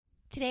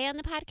Today on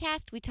the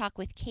podcast, we talk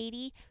with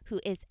Katie,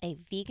 who is a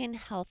vegan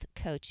health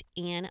coach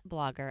and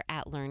blogger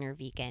at Learner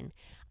Vegan.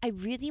 I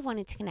really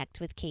wanted to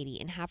connect with Katie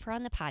and have her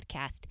on the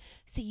podcast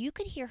so you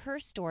could hear her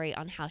story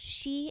on how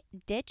she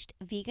ditched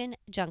vegan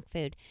junk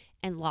food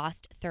and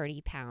lost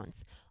 30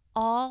 pounds,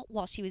 all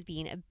while she was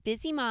being a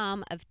busy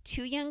mom of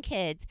 2 young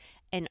kids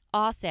and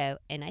also,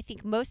 and I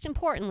think most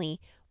importantly,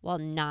 while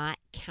not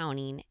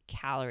counting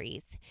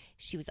calories.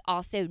 She was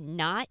also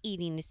not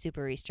eating a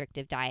super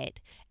restrictive diet.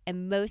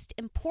 And most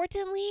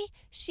importantly,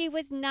 she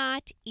was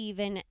not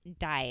even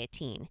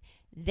dieting.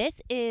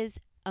 This is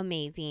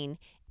amazing,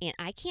 and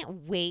I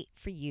can't wait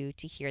for you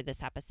to hear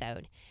this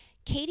episode.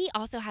 Katie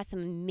also has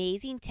some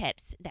amazing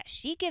tips that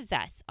she gives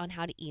us on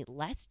how to eat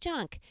less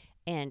junk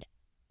and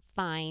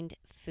find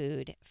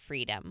food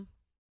freedom.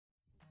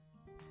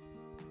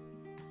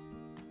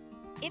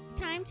 It's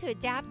time to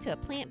adapt to a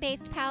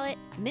plant-based palate,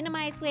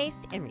 minimize waste,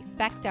 and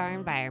respect our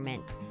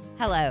environment.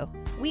 Hello,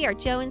 we are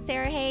Joe and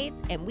Sarah Hayes,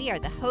 and we are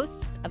the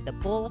hosts of the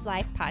Bowl of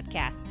Life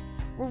podcast,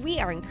 where we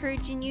are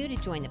encouraging you to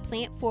join the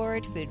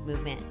plant-forward food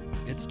movement.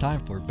 It's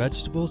time for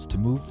vegetables to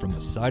move from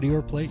the side of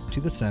your plate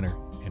to the center,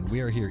 and we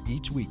are here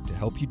each week to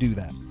help you do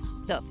that.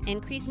 So if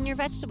increasing your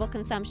vegetable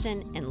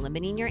consumption and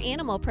limiting your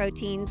animal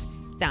proteins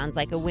sounds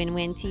like a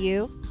win-win to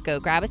you, go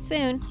grab a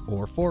spoon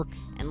Or fork.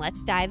 and let's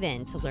dive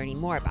into learning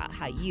more about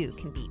how you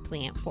can be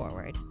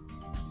plant-forward.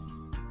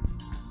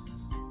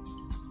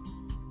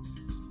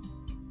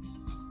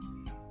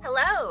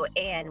 Hello,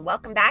 and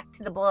welcome back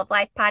to the Bowl of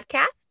Life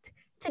podcast.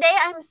 Today,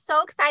 I'm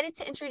so excited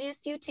to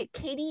introduce you to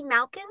Katie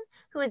Malkin,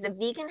 who is a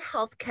vegan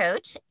health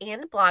coach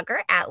and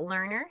blogger at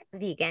Learner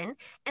Vegan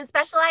and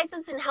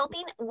specializes in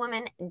helping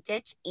women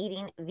ditch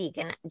eating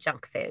vegan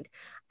junk food.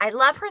 I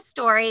love her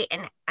story,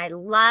 and I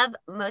love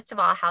most of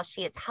all how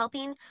she is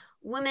helping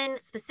women,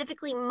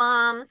 specifically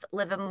moms,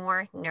 live a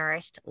more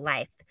nourished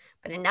life.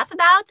 But enough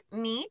about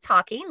me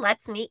talking.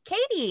 Let's meet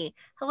Katie.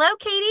 Hello,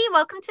 Katie.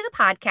 Welcome to the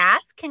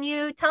podcast. Can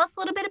you tell us a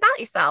little bit about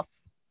yourself?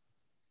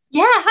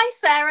 Yeah, hi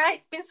Sarah.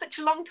 It's been such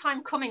a long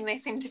time coming,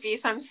 this interview,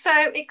 so I'm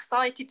so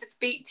excited to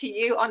speak to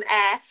you on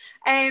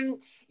air.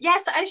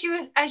 Yes, as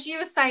you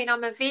were saying,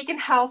 I'm a vegan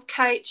health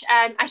coach.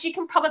 As you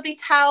can probably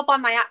tell by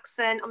my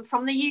accent, I'm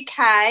from the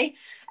UK.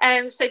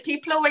 So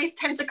people always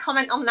tend to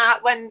comment on that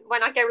when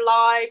I go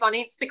live on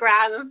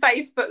Instagram and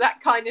Facebook,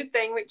 that kind of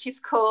thing, which is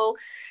cool.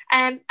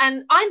 And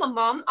I'm a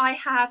mom. I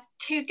have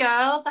 2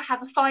 girls. I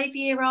have a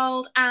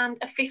 5-year-old and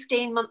a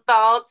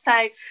 15-month-old.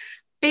 So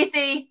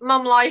busy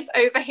mum life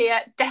over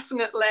here,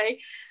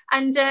 definitely.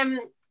 And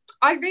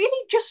I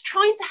really just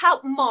trying to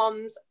help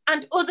moms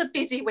and other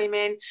busy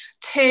women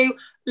to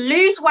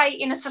lose weight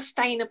in a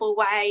sustainable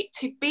way,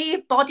 to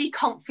be body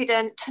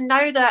confident, to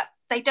know that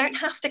they don't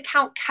have to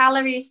count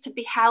calories to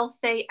be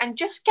healthy, and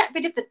just get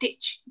rid of the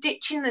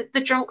ditching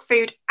the junk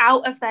food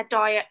out of their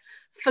diet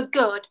for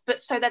good, but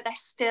so that they're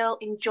still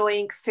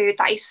enjoying food.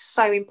 That is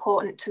so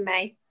important to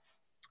me.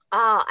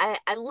 Oh,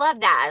 I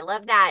love that. I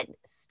love that.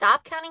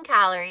 Stop counting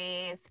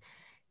calories,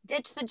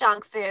 ditch the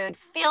junk food,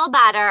 feel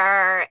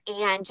better,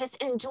 and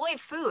just enjoy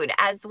food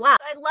as well.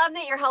 I love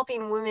that you're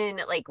helping women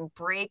like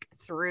break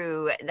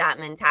through that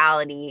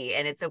mentality,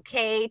 and it's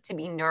okay to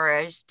be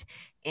nourished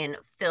and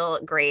feel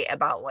great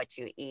about what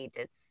you eat.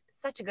 It's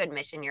such a good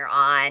mission you're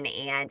on,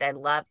 and I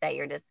love that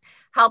you're just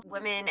help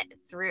women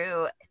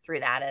through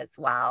that as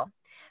well.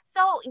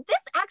 So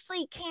this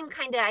actually came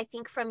kind of, I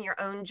think, from your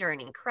own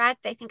journey,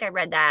 correct? I think I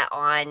read that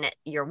on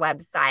your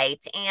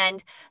website.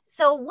 And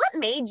so what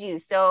made you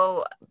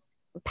so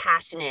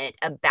passionate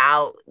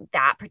about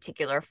that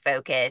particular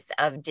focus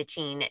of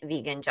ditching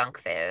vegan junk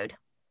food?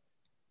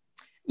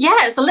 Yeah,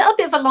 it's a little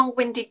bit of a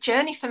long-winded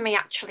journey for me,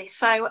 actually.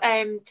 So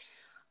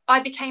I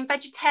became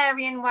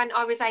vegetarian when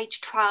I was age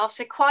 12,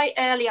 so quite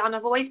early on.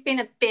 I've always been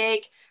a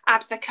big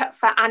advocate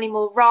for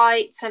animal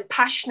rights and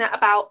passionate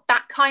about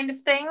that kind of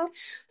thing.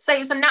 So it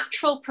was a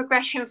natural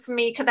progression for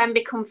me to then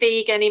become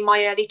vegan in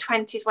my early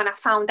 20s when I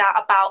found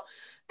out about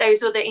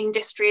those other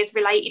industries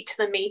related to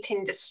the meat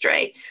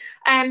industry.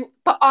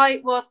 But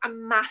I was a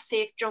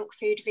massive junk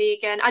food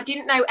vegan. I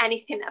didn't know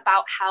anything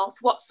about health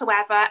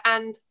whatsoever.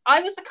 And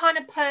I was the kind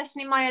of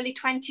person in my early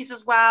 20s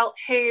as well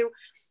who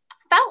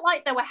felt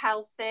like they were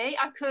healthy.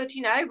 I could,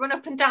 run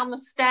up and down the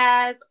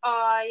stairs.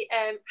 I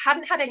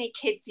hadn't had any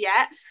kids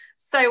yet.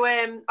 So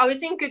I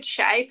was in good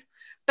shape.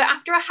 But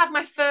after I had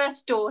my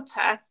first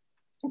daughter,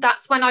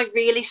 that's when I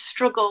really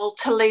struggled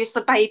to lose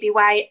the baby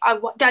weight. I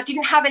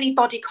didn't have any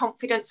body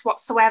confidence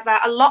whatsoever.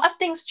 A lot of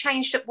things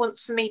changed at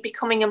once for me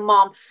becoming a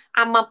mom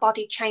and my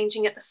body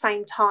changing at the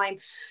same time.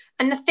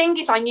 And the thing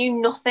is, I knew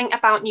nothing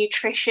about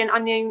nutrition. I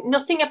knew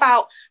nothing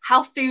about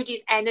how food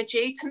is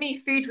energy. To me,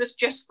 food was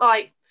just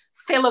like,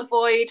 fill a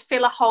void,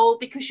 fill a hole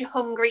because you're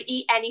hungry,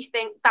 eat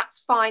anything,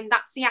 that's fine.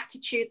 That's the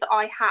attitude that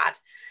I had.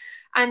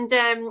 And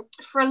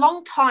for a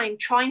long time,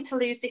 trying to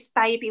lose this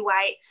baby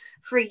weight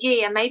for a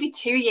year, maybe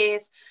 2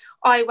 years,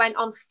 I went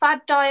on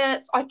fad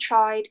diets. I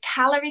tried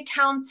calorie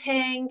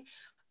counting.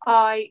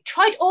 I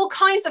tried all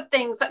kinds of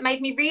things that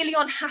made me really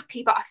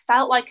unhappy, but I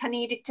felt like I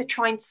needed to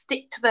try and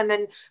stick to them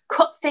and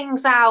cut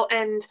things out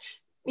and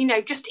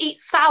just eat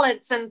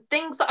salads and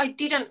things that I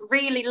didn't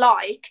really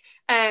like.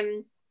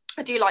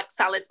 I do like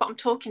salads, but I'm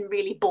talking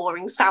really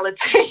boring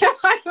salads here,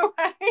 by the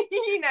way.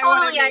 You know,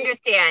 totally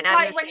understand.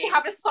 Like when you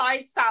have a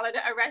side salad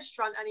at a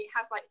restaurant and it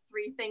has like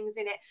 3 things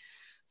in it.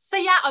 So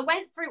yeah, I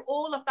went through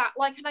all of that,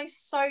 like I know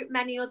so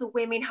many other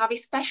women have,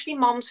 especially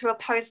moms who are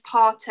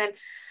postpartum.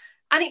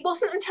 And it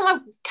wasn't until I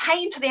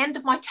came to the end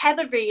of my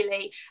tether,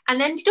 really,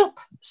 and ended up,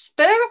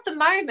 spur of the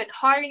moment,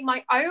 hiring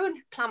my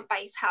own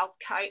plant-based health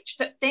coach,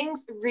 that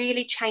things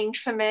really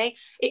changed for me.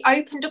 It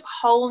opened up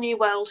a whole new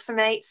world for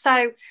me.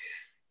 So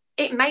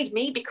it made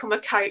me become a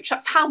coach.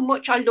 That's how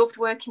much I loved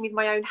working with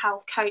my own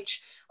health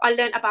coach. I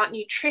learned about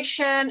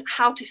nutrition,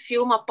 how to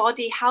fuel my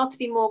body, how to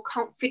be more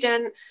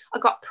confident. I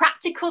got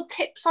practical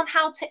tips on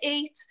how to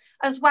eat,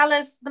 as well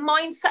as the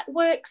mindset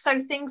work.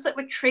 So things that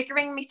were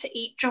triggering me to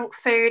eat junk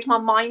food, my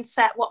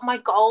mindset, what my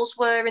goals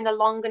were in the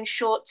long and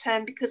short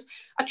term, because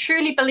I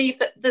truly believe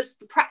that there's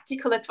the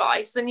practical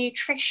advice, the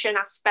nutrition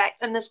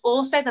aspect, and there's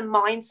also the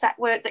mindset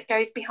work that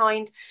goes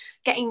behind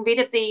getting rid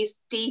of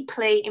these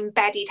deeply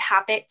embedded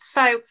habits.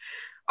 So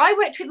I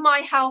worked with my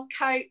health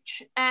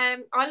coach.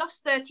 I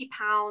lost 30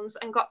 pounds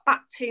and got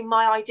back to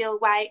my ideal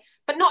weight.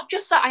 But not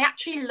just that, I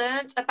actually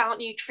learned about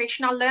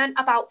nutrition. I learned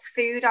about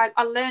food. I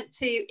learned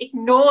to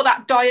ignore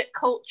that diet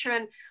culture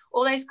and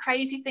all those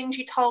crazy things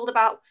you're told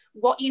about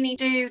what you need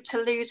to do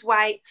to lose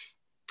weight.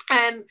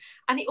 And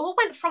it all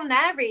went from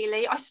there,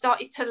 really. I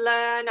started to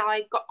learn,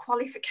 I got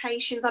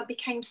qualifications, I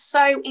became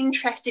so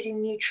interested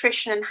in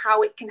nutrition and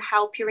how it can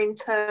help your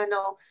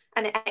internal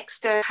and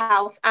external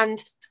health.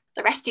 And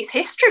the rest is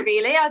history,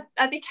 really.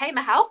 I became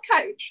a health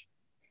coach.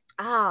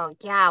 Oh,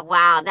 yeah.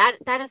 Wow.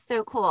 That is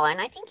so cool. And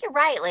I think you're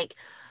right. Like,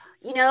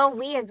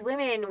 we as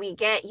women, we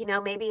get,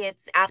 maybe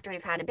it's after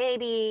we've had a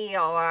baby,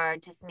 or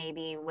just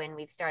maybe when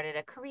we've started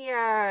a career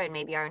and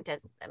maybe aren't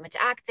as much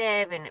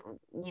active, and,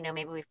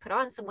 maybe we've put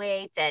on some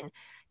weight, and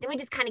then we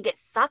just kind of get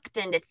sucked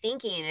into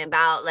thinking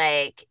about,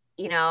 like,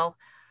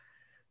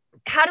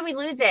 how do we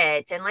lose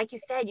it? And like you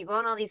said, you go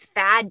on all these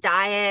fad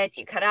diets,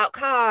 you cut out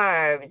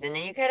carbs, and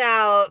then you cut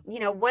out,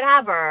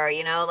 whatever,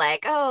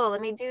 like, oh,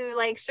 let me do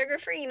like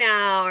sugar-free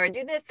now, or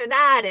do this or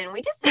that. And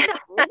we just end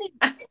up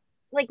really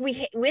like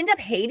we end up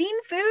hating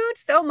food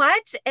so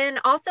much. And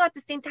also at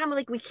the same time,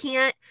 like we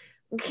can't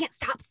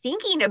stop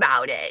thinking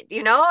about it,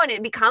 and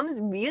it becomes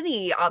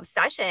really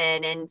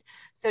obsession. And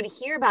so to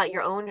hear about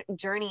your own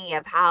journey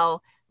of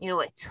how,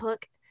 it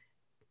took,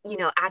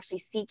 actually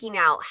seeking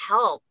out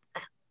help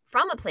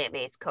from a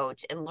plant-based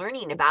coach and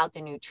learning about the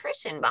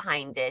nutrition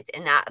behind it,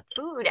 and that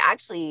food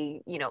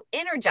actually,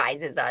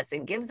 energizes us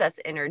and gives us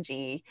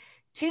energy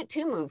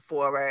to move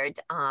forward.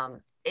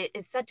 It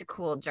is such a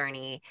cool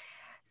journey.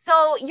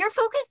 So your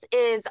focus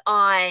is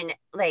on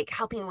like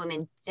helping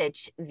women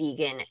ditch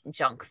vegan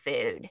junk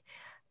food.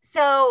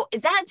 So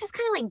is that just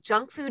kind of like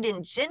junk food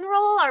in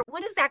general, or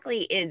what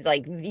exactly is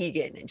like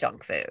vegan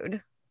junk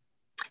food?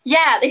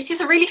 Yeah, this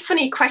is a really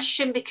funny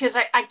question, because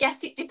I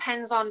guess it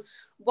depends on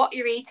what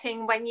you're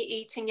eating, when you're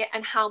eating it,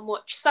 and how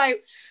much. So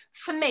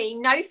for me,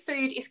 no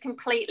food is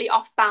completely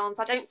off bounds.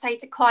 I don't say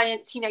to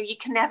clients, you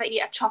can never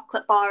eat a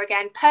chocolate bar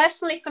again.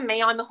 Personally, for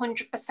me, I'm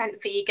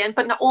 100% vegan,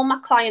 but not all my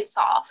clients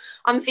are.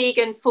 I'm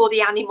vegan for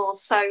the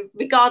animals. So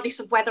regardless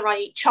of whether I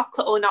eat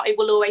chocolate or not, it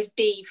will always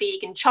be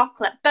vegan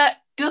chocolate. But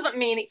doesn't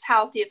mean it's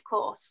healthy, of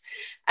course.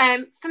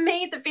 For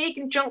me, the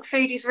vegan junk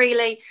food is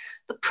really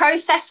the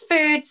processed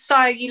food.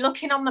 So you're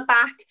looking on the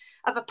back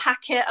of a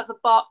packet, of a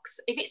box.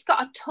 If it's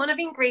got a ton of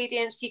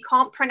ingredients, you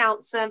can't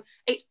pronounce them,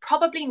 it's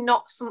probably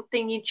not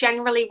something you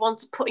generally want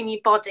to put in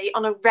your body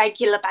on a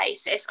regular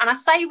basis. And I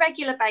say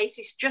regular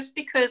basis just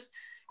because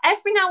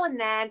every now and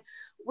then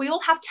we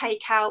all have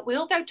takeout, we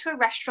all go to a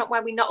restaurant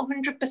where we're not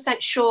 100%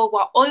 sure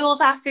what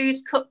oils our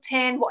food's cooked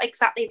in, what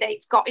exactly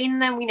it's got in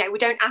them. We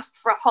don't ask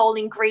for a whole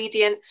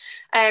ingredient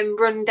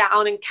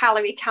rundown and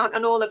calorie count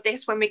and all of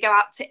this when we go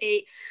out to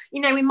eat.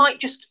 We might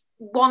just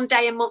one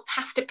day a month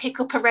have to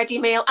pick up a ready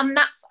meal, and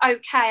that's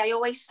okay. I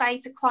always say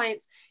to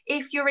clients,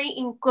 if you're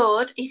eating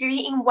good, if you're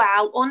eating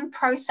well,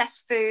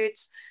 unprocessed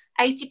foods,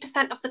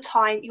 80% of the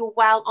time you're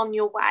well on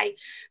your way.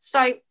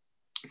 So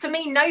for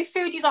me, no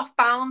food is off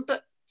bound,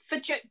 but for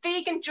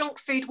vegan junk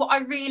food, what I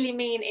really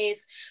mean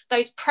is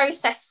those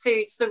processed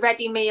foods, the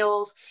ready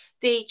meals,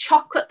 the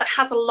chocolate that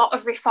has a lot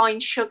of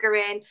refined sugar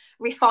in,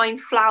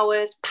 refined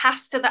flours,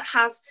 pasta that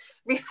has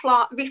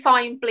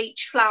refined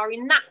bleach flour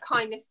in, that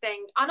kind of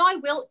thing. And I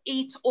will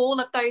eat all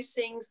of those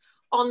things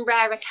on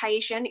rare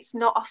occasion. It's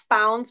not off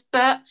bounds,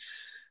 but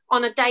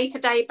on a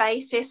day-to-day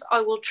basis,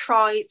 I will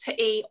try to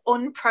eat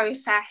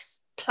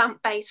unprocessed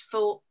plant-based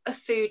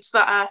foods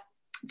that are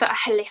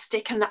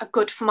holistic and that are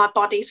good for my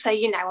body. So,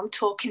 I'm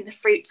talking the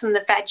fruits and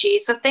the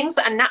veggies, the things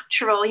that are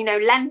natural,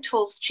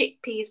 lentils,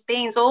 chickpeas,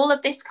 beans, all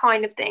of this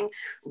kind of thing,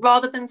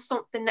 rather than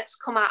something that's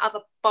come out of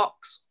a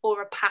box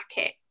or a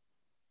packet.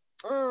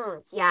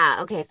 Yeah.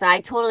 Okay. So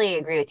I totally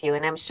agree with you.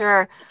 And I'm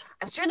sure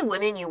the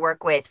women you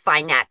work with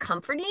find that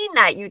comforting,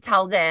 that you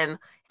tell them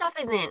stuff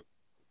isn't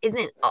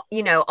isn't,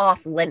 you know,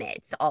 off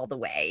limits all the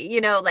way.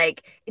 You know,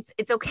 like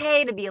it's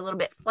okay to be a little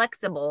bit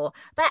flexible.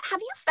 But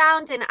have you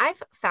found, and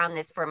I've found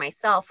this for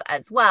myself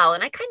as well,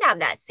 and I kind of have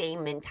that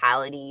same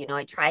mentality, you know,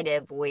 I try to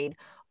avoid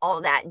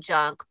all that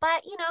junk,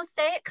 but you know,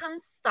 say it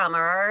comes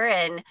summer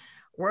and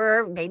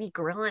we're maybe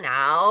grilling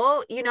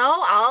out, you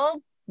know,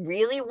 I'll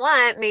really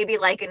want maybe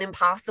like an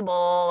Impossible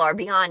or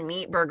Beyond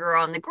Meat burger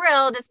on the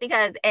grill just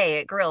because A,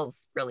 it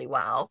grills really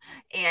well,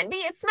 and B,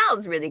 it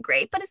smells really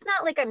great, but it's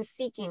not like I'm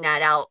seeking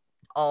that out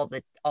all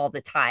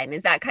the time.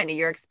 Is that kind of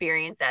your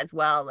experience as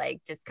well?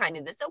 Like just kind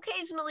of this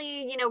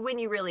occasionally, you know, when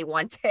you really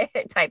want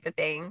it type of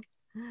thing?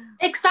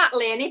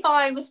 Exactly. And if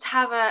I was to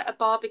have a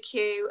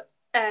barbecue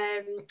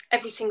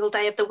every single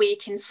day of the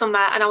week in summer,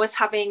 and I was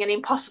having an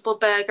Impossible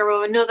burger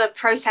or another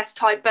processed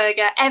type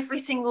burger every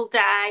single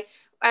day,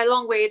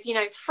 along with, you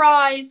know,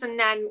 fries and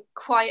then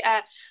quite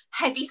a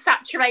heavy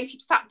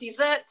saturated fat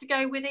dessert to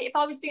go with it, if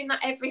I was doing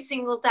that every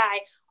single day,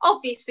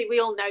 obviously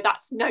we all know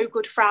that's no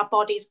good for our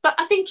bodies. But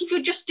I think if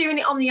you're just doing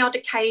it on the odd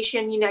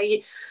occasion, you know,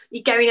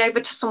 you're going over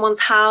to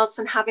someone's house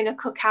and having a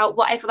cookout,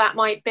 whatever that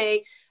might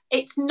be,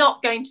 it's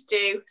not going to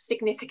do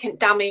significant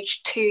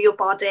damage to your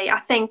body. I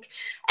think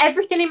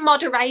everything in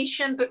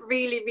moderation, but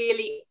really,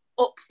 really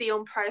up the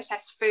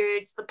unprocessed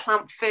foods, the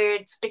plant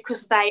foods,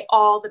 because they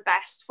are the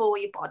best for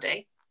your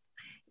body.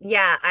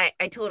 Yeah,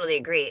 I totally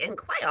agree. And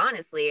quite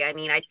honestly, I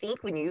mean, I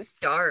think when you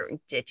start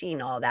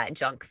ditching all that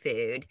junk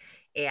food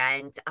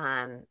and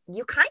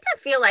you kind of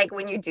feel like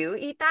when you do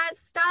eat that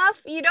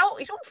stuff, you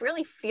don't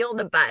really feel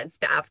the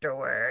best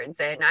afterwards.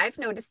 And I've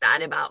noticed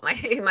that about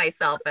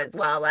myself as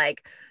well.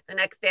 Like the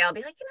next day I'll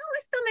be like, you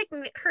know, my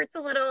stomach hurts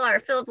a little or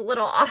feels a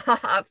little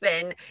off.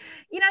 And,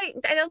 you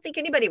know, I don't think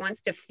anybody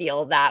wants to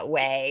feel that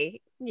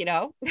way, you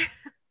know?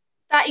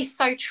 That is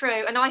so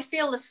true. And I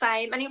feel the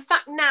same. And in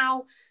fact,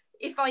 now,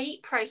 if I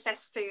eat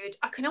processed food,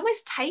 I can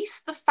almost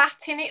taste the fat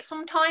in it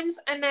sometimes.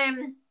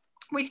 And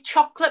with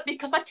chocolate,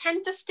 because I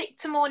tend to stick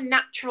to more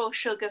natural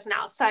sugars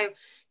now. So,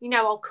 you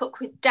know, I'll cook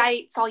with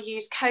dates, I'll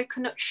use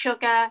coconut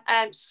sugar.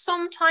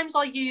 Sometimes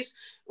I'll use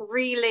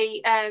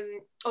really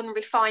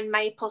unrefined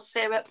maple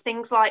syrup,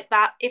 things like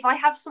that. If I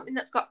have something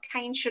that's got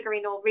cane sugar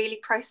in or really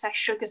processed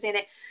sugars in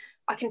it,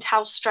 I can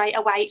tell straight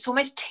away it's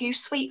almost too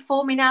sweet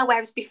for me now.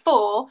 Whereas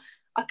before,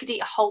 I could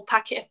eat a whole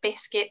packet of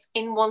biscuits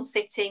in one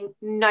sitting,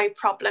 no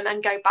problem,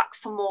 and go back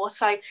for more.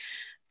 So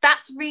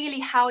that's really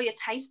how your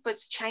taste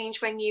buds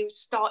change when you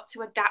start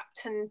to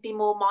adapt and be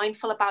more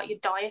mindful about your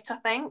diet, I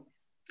think.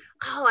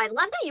 Oh, I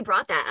love that you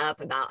brought that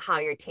up about how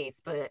your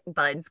taste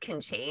buds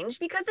can change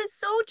because it's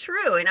so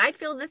true. And I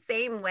feel the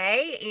same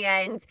way.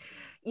 And,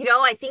 you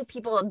know, I think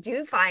people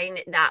do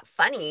find that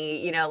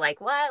funny, you know, like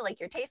what,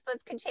 like your taste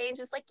buds can change.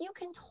 It's like you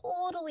can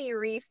totally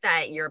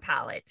reset your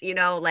palate, you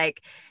know,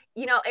 like,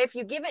 you know, if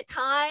you give it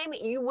time,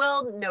 you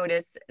will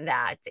notice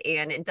that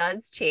and it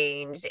does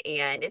change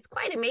and it's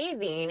quite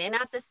amazing. And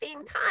at the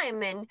same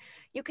time, and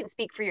you can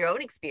speak for your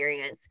own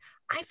experience,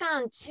 I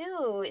found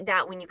too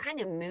that when you kind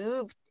of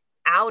move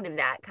out of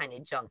that kind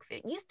of junk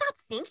food, you stop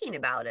thinking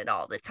about it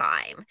all the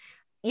time,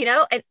 you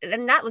know,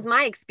 and that was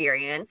my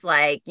experience.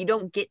 Like you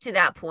don't get to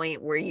that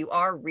point where you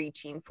are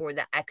reaching for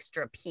the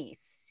extra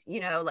piece, you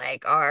know,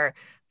 like or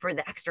for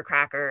the extra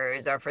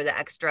crackers or for the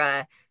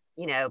extra,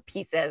 you know,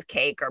 piece of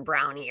cake or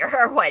brownie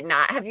or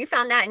whatnot. Have you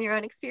found that in your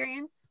own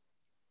experience?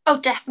 Oh,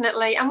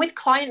 definitely. And with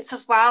clients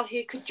as well,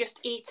 who could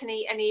just eat and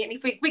eat and eat. And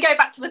if we go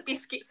back to the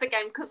biscuits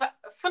again, because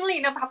funnily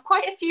enough, I have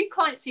quite a few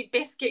clients who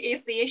biscuit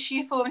is the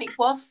issue for, and it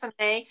was for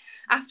me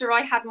after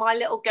I had my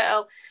little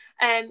girl.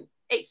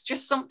 It's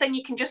just something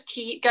you can just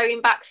keep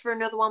going back for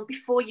another one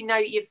before you know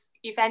you've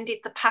ended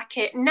the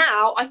packet.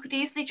 Now I could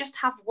easily just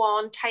have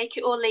one, take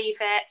it or leave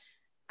it,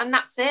 and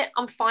that's it.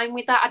 I'm fine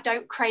with that. I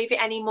don't crave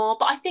it anymore.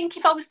 But I think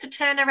if I was to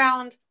turn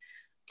around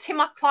to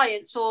my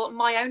clients, or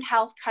my own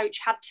health coach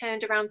had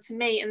turned around to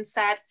me and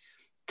said,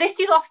 this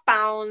is off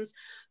bounds,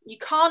 you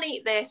can't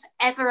eat this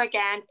ever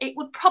again, it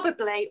would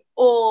probably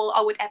all I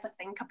would ever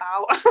think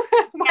about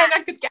when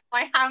I could get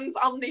my hands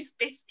on this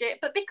biscuit.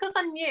 But because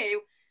I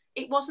knew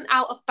it wasn't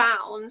out of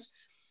bounds,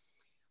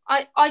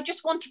 I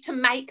just wanted to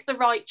make the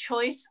right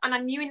choice. And I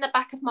knew in the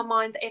back of my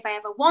mind that if I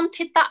ever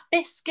wanted that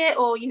biscuit,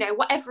 or, you know,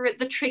 whatever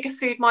the trigger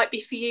food might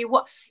be for you,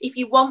 what if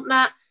you want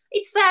that,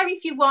 it's there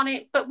if you want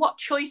it, but what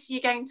choice are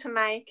you going to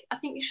make? I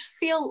think you just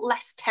feel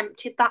less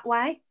tempted that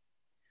way.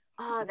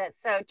 Oh, that's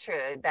so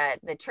true. That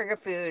the trigger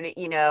food,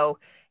 you know,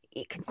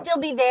 it can still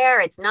be there.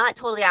 It's not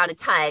totally out of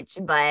touch,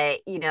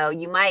 but you know,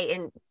 you might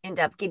end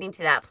up getting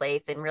to that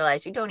place and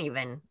realize you don't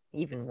even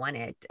want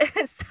it.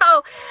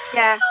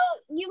 Yeah. So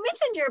you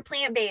mentioned your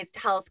plant-based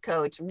health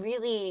coach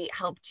really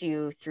helped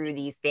you through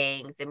these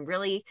things and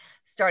really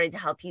started to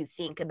help you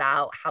think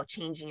about how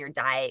changing your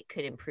diet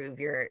could improve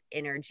your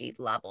energy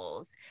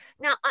levels.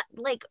 Now,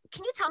 like,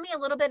 can you tell me a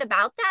little bit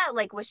about that?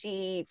 Like, was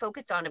she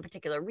focused on a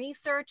particular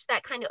research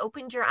that kind of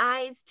opened your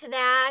eyes to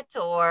that?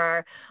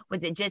 Or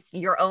was it just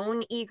your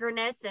own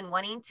eagerness and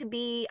wanting to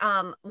be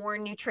more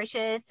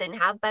nutritious and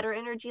have better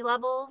energy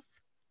levels?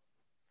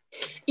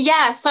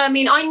 Yeah, so I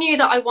mean, I knew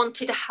that I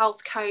wanted a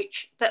health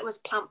coach that was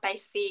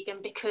plant-based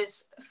vegan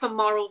because for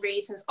moral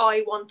reasons,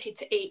 I wanted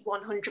to eat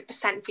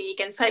 100%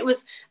 vegan. So it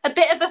was a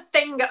bit of a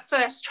thing at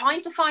first,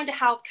 trying to find a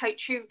health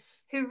coach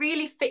who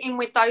really fit in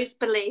with those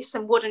beliefs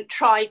and wouldn't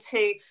try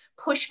to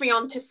push me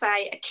on to,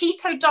 say, a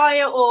keto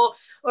diet or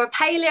a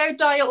paleo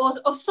diet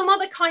or some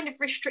other kind of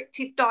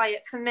restrictive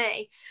diet for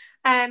me.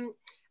 And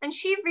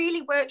she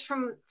really worked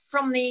from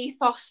the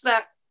ethos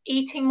that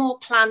eating more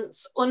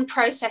plants,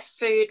 unprocessed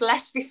food,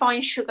 less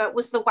refined sugar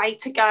was the way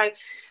to go.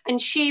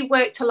 And she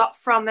worked a lot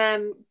from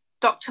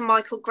Dr.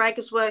 Michael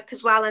Greger's work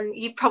as well, and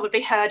you've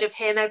probably heard of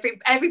him.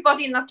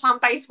 Everybody in the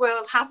plant-based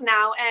world has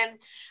now. And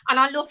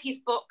I love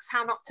his books,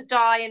 How Not to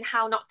Die and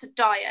How Not to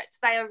Diet.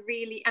 They are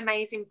really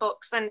amazing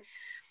books. And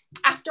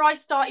after I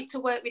started to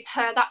work with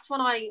her, that's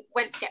when I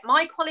went to get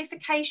my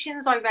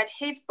qualifications. I read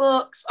his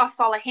books. I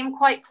follow him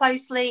quite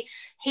closely.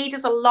 He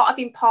does a lot of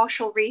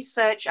impartial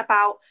research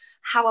about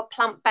how a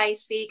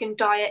plant-based vegan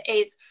diet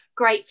is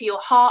great for your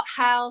heart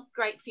health,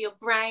 great for your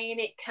brain.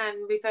 It can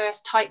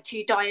reverse type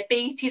 2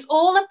 diabetes,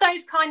 all of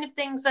those kind of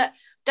things that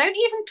don't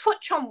even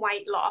touch on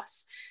weight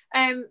loss,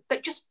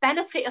 but just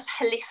benefit us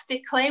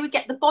holistically. We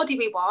get the body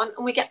we want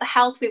and we get the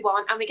health we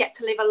want and we get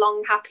to live a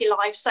long, happy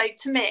life. So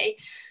to me,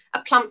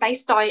 a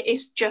plant-based diet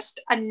is just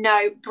a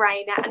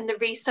no-brainer, and the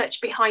research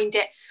behind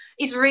it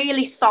is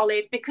really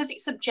solid because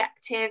it's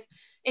objective.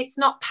 It's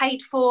not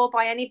paid for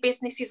by any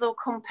businesses or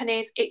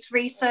companies. It's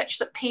research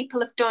that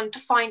people have done to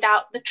find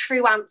out the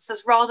true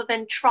answers rather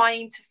than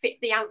trying to fit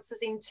the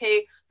answers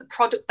into the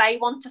product they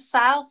want to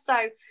sell.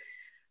 So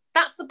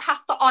that's the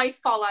path that I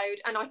followed.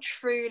 And I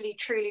truly,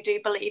 truly do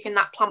believe in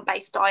that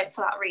plant-based diet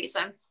for that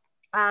reason.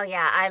 Oh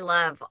yeah, I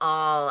love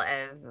all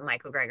of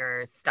Michael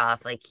Greger's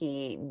stuff. Like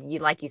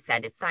like you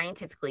said, it's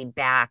scientifically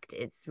backed,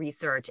 it's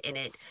research, and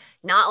it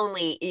not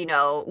only,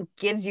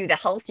 gives you the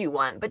health you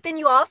want, but then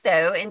you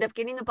also end up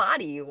getting the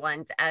body you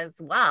want as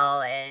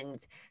well.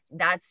 And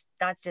that's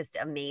just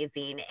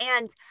amazing.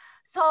 And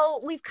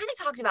so we've kind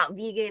of talked about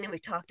vegan and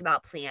we've talked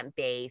about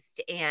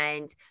plant-based.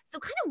 And so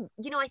kind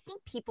of, I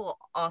think people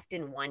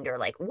often wonder,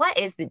 like, what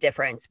is the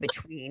difference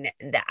between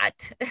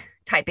that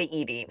type of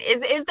eating?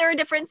 Is there a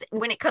difference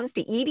when it comes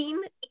to eating?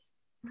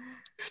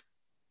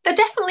 There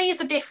definitely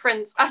is a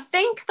difference. I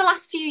think the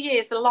last few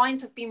years, the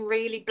lines have been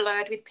really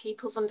blurred with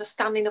people's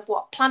understanding of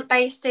what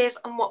plant-based is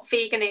and what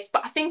vegan is.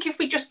 But I think if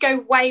we just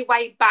go way,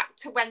 way back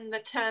to when the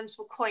terms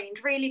were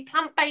coined, really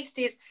plant-based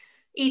is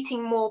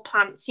eating more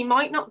plants. You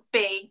might not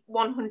be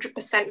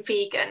 100%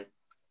 vegan,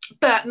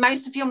 but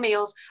most of your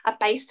meals are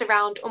based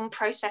around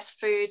unprocessed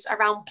foods,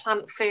 around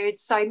plant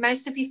foods. So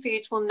most of your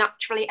foods will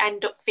naturally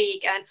end up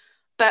vegan,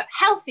 but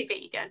healthy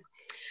vegan.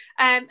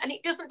 And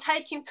it doesn't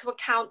take into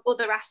account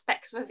other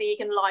aspects of a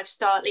vegan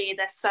lifestyle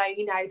either. So,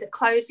 the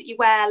clothes that you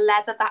wear,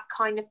 leather, that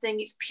kind of thing.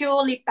 It's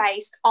purely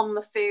based on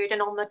the food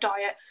and on the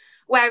diet.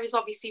 Whereas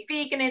obviously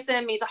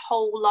veganism is a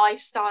whole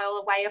lifestyle,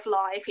 a way of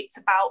life.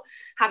 It's about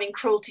having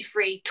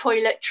cruelty-free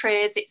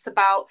toiletries. It's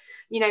about,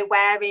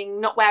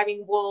 not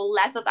wearing wool,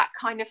 leather, that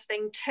kind of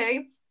thing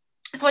too.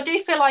 So I do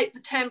feel like the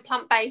term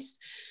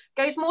plant-based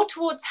goes more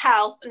towards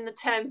health, and the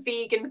term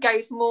vegan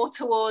goes more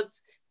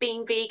towards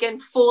being vegan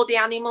for the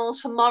animals,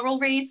 for moral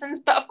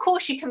reasons. But of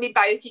course you can be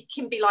both. You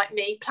can be like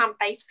me,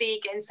 plant-based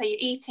vegan. So you're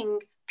eating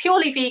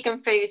purely vegan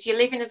foods, you're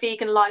living a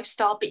vegan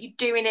lifestyle, but you're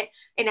doing it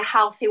in a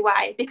healthy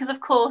way. Because of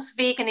course,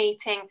 vegan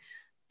eating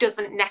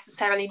doesn't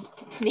necessarily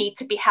need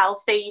to be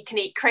healthy. You can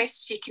eat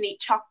crisps, you can eat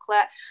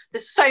chocolate.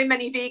 There's so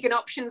many vegan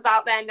options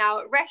out there now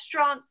at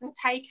restaurants and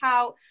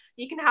takeout.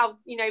 You can have,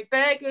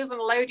 burgers and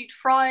loaded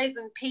fries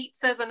and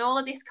pizzas and all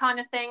of this kind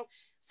of thing.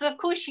 So of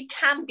course you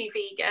can be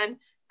vegan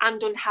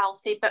and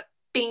unhealthy, but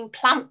being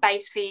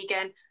plant-based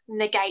vegan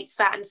negates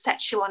that and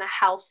sets you on a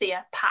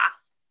healthier path.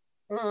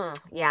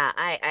 Yeah,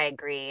 I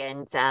agree.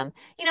 And,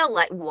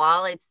 like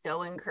while it's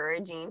so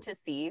encouraging to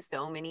see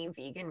so many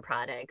vegan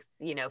products,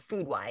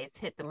 food wise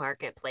hit the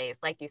marketplace,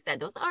 like you said,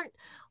 those aren't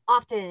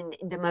often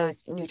the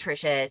most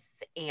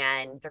nutritious,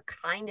 and they're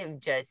kind of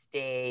just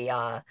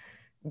a,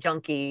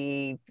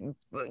 junky,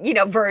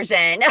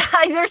 version.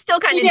 They're still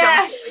kind of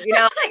junky,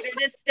 like they're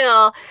just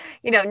still,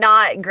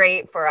 not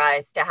great for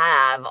us to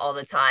have all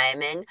the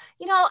time. And,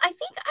 I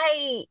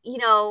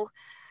think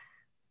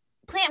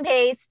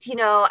plant-based,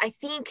 I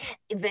think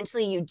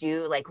eventually you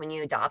do, like when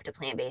you adopt a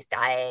plant-based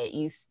diet,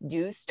 you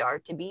do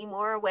start to be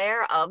more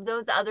aware of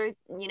those other,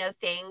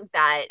 things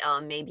that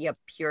maybe a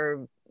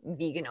pure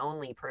vegan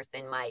only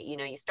person might,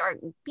 you start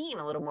being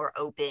a little more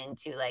open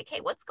to, like, hey,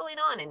 what's going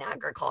on in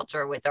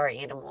agriculture with our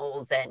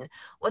animals and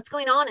what's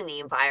going on in the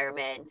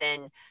environment.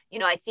 And,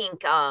 I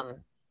think,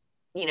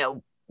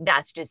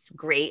 that's just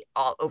great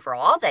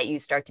overall that you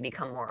start to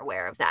become more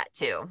aware of that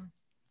too.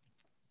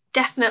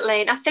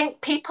 Definitely. And I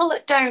think people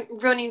that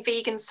don't run in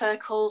vegan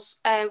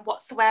circles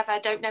whatsoever,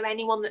 don't know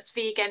anyone that's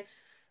vegan,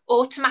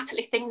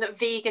 automatically think that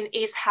vegan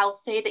is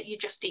healthy, that you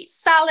just eat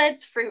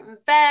salads, fruit and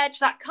veg,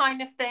 that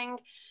kind of thing.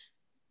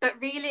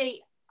 But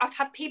really, I've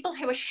had people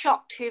who are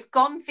shocked who've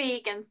gone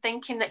vegan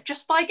thinking that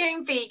just by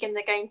going vegan,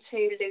 they're going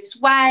to lose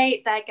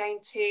weight, they're going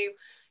to,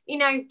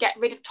 get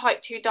rid of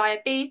type 2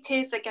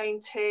 diabetes. They're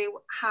going to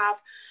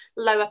have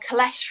lower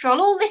cholesterol,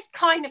 all this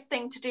kind of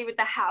thing to do with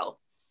their health.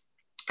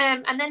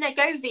 And then they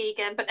go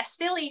vegan, but they're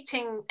still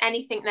eating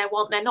anything they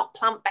want. They're not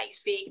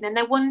plant-based vegan. And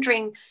they're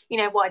wondering,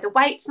 why the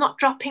weight's not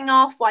dropping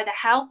off, why their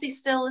health is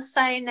still the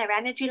same, their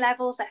energy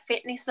levels, their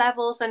fitness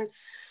levels. And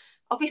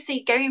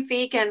obviously going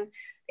vegan,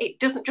 it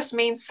doesn't just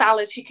mean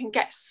salads. You can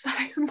get so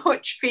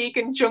much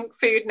vegan junk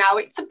food now.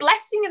 It's a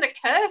blessing and a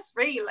curse,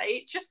 really.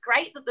 It's just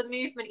great that the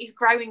movement is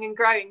growing and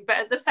growing. But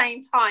at the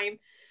same time,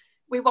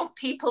 we want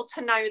people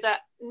to know that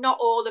not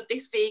all of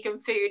this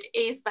vegan food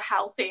is the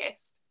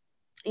healthiest.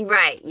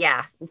 Right.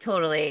 Yeah,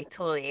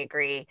 totally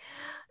agree.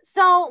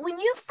 So when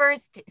you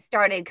first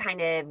started kind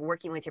of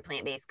working with your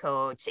plant-based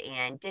coach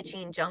and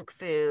ditching junk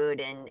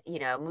food and,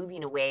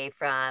 moving away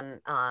from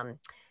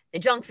the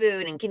junk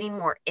food and getting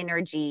more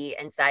energy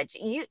and such,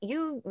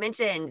 you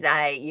mentioned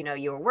that,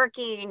 you were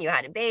working, you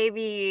had a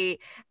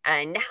baby,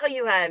 and now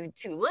you have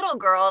 2 little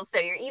girls. So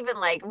you're even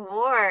like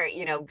more,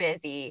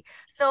 busy.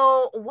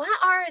 So what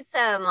are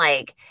some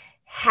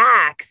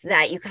hacks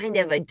that you kind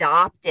of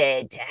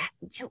adopted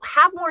to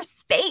have more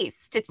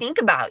space to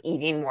think about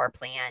eating more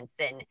plants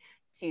and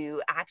to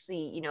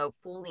actually,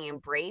 fully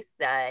embrace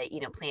the,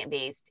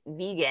 plant-based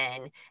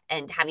vegan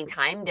and having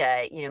time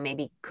to,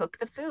 maybe cook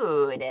the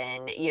food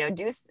and,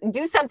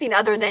 do something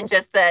other than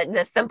just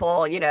the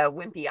simple,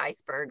 wimpy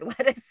iceberg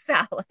lettuce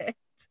salad?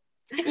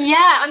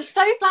 Yeah, I'm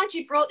so glad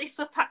you brought this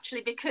up,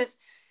 actually, because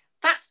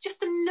that's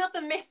just another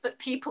myth that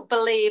people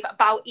believe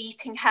about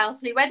eating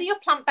healthily. Whether you're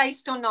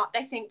plant-based or not,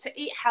 they think to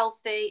eat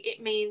healthy,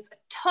 it means a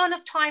ton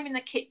of time in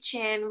the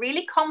kitchen,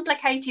 really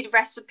complicated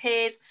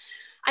recipes,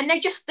 and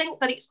they just think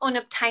that it's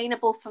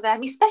unobtainable for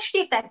them, especially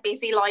if they're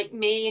busy like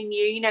me and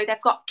you.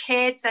 They've got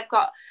kids, they've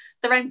got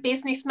their own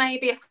business,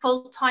 maybe a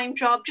full-time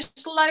job,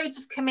 just loads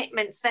of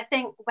commitments. They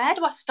think, where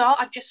do I start?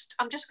 I'm just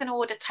going to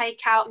order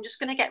takeout. I'm just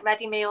going to get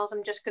ready meals.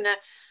 I'm just going to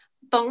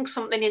bung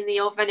something in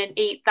the oven and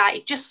eat that.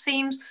 It just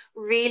seems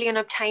really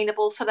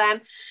unobtainable for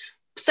them.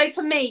 So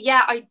for me,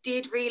 I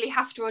did really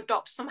have to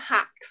adopt some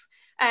hacks.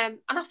 And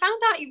I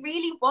found out it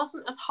really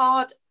wasn't as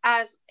hard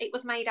as it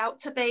was made out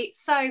to be.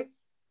 So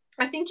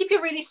I think if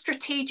you're really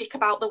strategic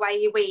about the way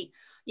you eat,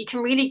 you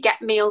can really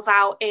get meals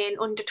out in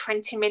under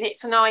 20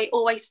 minutes. And I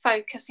always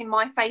focus in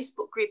my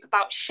Facebook group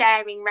about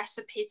sharing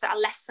recipes that are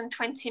less than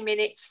 20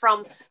 minutes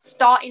from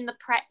starting the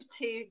prep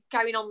to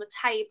going on the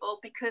table,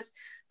 because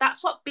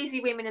that's what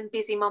busy women and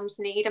busy mums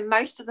need. And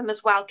most of them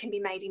as well can be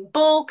made in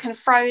bulk and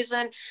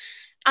frozen.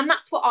 And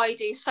that's what I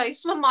do. So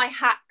some of my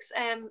hacks,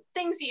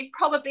 things that you've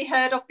probably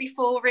heard of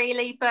before,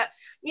 really. But,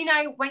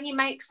 when you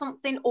make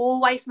something,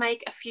 always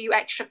make a few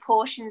extra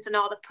portions and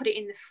either put it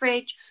in the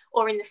fridge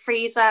or in the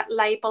freezer,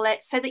 label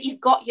it so that you've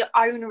got your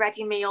own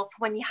ready meal for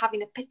when you're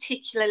having a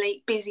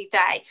particularly busy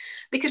day.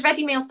 Because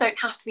ready meals don't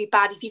have to be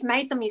bad. If you've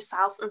made them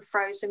yourself and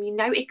frozen, you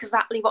know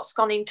exactly what's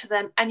gone into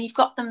them and you've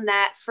got them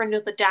there for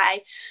another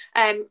day.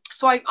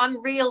 So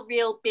I'm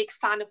real big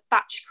fan of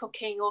batch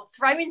cooking or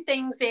throwing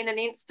things in an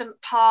Instant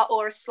Pot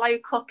or a slow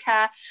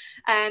cooker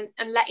and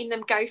letting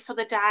them go for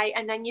the day,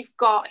 and then you've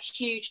got a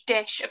huge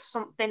dish of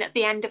something at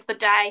the end of the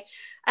day.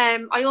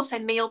 I also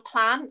meal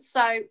plan,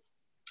 so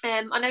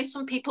I know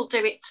some people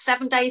do it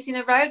 7 days in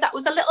a row. That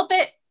was a little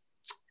bit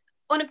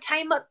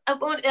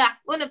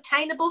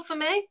unobtainable for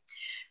me.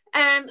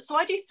 So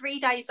I do 3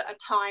 days at a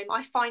time.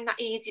 I find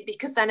that easy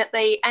because then at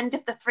the end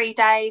of the 3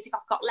 days, if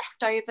I've got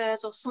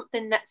leftovers or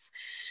something that's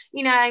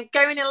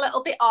going a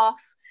little bit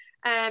off,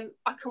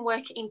 I can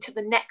work it into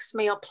the next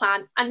meal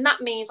plan. And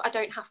that means I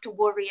don't have to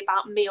worry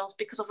about meals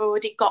because I've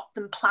already got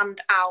them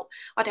planned out.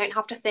 I don't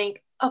have to think,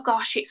 oh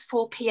gosh, it's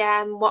 4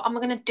 p.m. What am I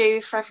going to do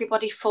for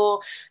everybody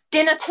for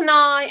dinner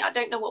tonight? I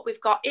don't know what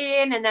we've got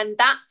in. And then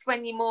that's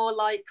when you're more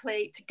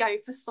likely to go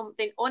for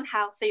something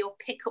unhealthy or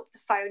pick up the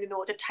phone and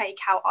order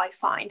takeout, I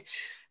find.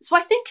 So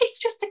I think it's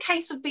just a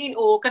case of being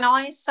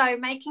organised. So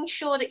making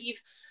sure that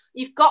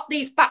you've got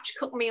these batch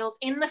cooked meals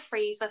in the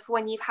freezer for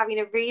when you're having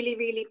a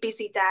really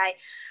busy day,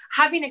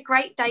 having a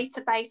great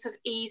database of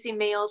easy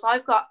meals.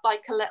 I've got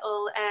like a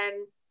little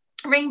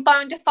ring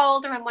binder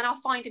folder, and when I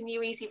find a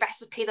new easy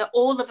recipe that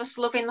all of us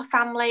love in the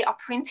family, I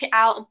print it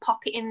out and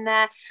pop it in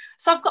there.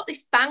 So I've got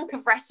this bank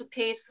of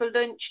recipes for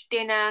lunch,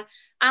 dinner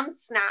and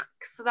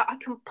snacks so that I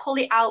can pull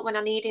it out when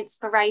I need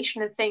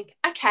inspiration and think,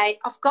 okay,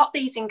 I've got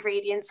these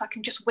ingredients, I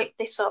can just whip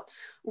this up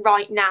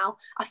right now.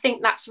 I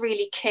think that's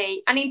really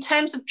key. And in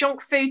terms of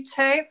junk food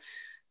too,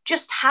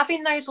 just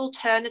having those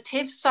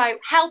alternatives. So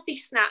healthy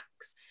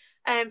snacks.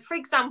 For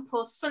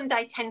example,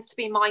 Sunday tends to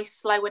be my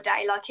slower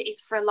day, like it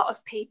is for a lot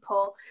of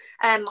people.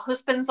 My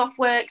husband's off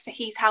work, so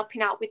he's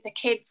helping out with the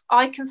kids.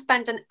 I can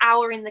spend an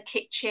hour in the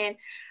kitchen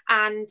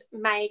and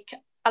make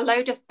a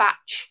load of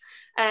batch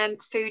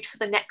food for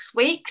the next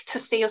week to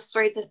see us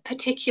through the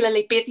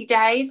particularly busy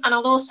days. And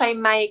I'll also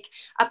make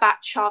a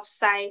batch of,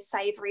 say,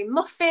 savoury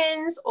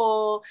muffins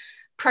or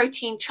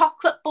protein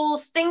chocolate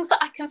balls, things that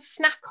I can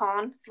snack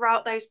on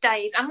throughout those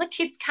days. And the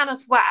kids can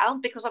as well,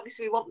 because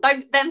obviously we want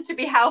them to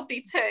be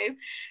healthy too.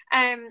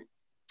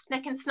 They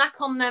can snack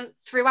on them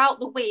throughout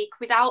the week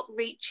without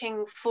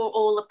reaching for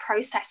all the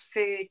processed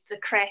food, the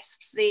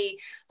crisps, the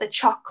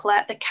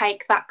chocolate, the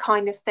cake, that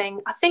kind of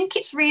thing. I think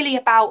it's really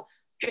about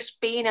just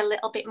being a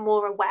little bit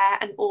more aware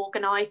and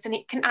organized, and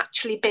it can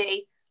actually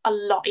be a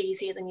lot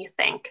easier than you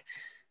think.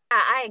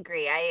 I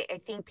agree. I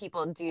think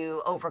people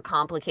do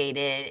overcomplicate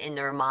it in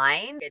their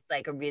mind. It's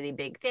like a really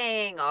big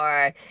thing,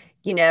 or,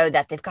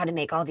 that they've got to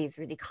make all these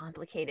really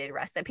complicated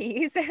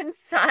recipes and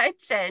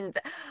such. And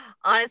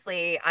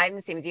honestly, I'm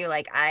the same as you.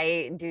 Like,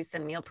 I do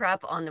some meal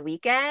prep on the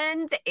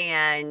weekend,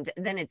 and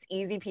then it's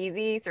easy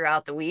peasy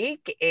throughout the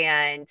week.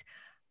 And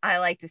I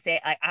like to say,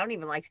 I don't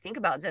even like to think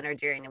about dinner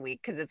during the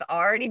week because it's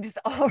already just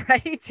all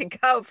ready to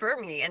go for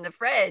me in the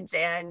fridge.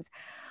 And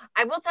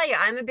I will tell you,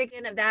 I'm a big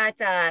fan of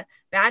that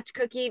batch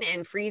cooking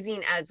and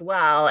freezing as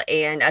well.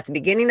 And at the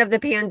beginning of the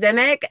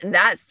pandemic,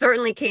 that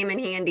certainly came in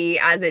handy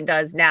as it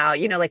does now.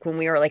 Like when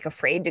we were like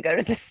afraid to go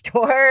to the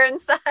store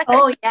and such.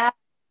 Oh, yeah.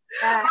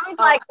 I was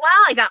like,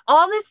 well, I got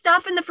all this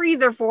stuff in the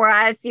freezer for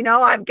us.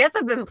 I guess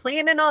I've been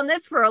planning on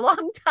this for a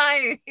long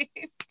time.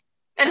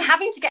 And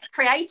having to get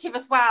creative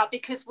as well,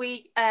 because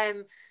we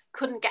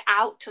couldn't get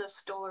out to the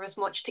store as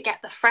much to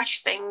get the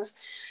fresh things.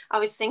 I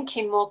was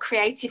thinking more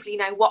creatively,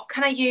 what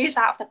can I use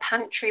out of the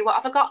pantry? What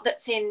have I got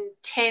that's in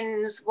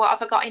tins? What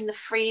have I got in the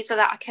freezer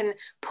that I can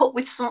put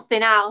with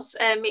something else?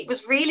 It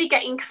was really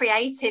getting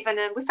creative, and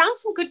we found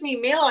some good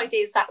new meal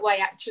ideas that way,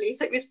 actually.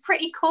 So it was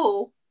pretty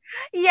cool.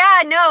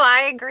 Yeah, no,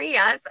 I agree.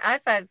 Us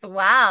as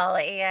well.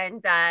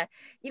 And,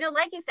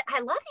 like you said,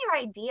 I love your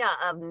idea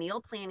of meal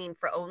planning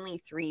for only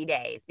 3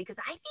 days, because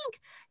I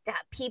think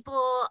that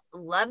people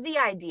love the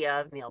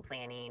idea of meal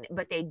planning,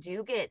 but they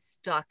do get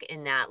stuck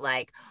in that,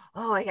 like,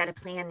 oh, I got to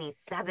plan these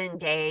 7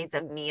 days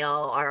of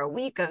meal or a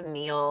week of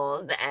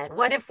meals. And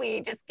what if we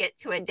just get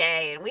to a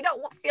day and we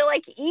don't feel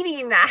like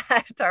eating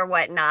that or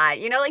whatnot?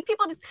 Like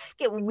people just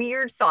get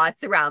weird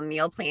thoughts around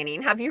meal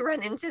planning. Have you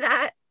run into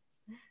that?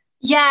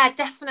 Yeah,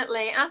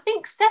 definitely. And I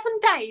think 7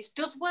 days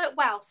does work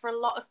well for a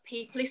lot of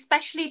people,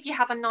 especially if you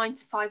have a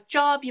 9-to-5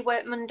 job, you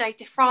work Monday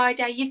to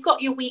Friday, you've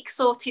got your week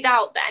sorted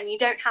out then, you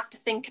don't have to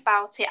think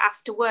about it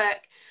after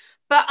work.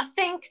 But I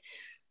think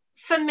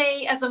for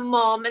me as a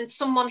mom and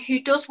someone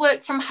who does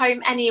work from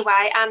home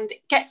anyway and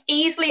gets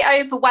easily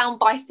overwhelmed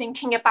by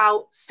thinking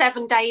about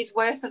 7 days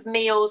worth of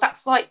meals,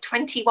 that's like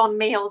 21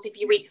 meals if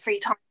you eat 3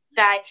 times a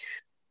day.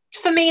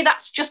 For me,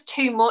 that's just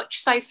too much.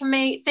 So for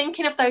me,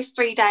 thinking of those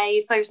 3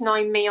 days, those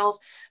 9 meals,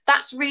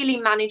 that's really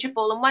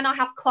manageable. And when I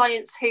have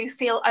clients who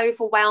feel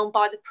overwhelmed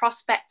by the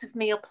prospect of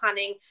meal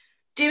planning,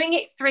 doing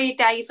it 3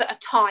 days at a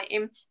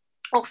time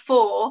or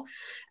 4,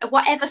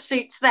 whatever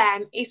suits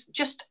them, is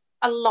just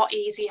a lot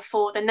easier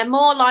for them. They're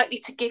more likely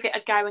to give it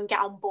a go and get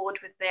on board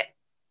with it.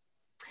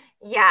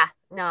 Yeah,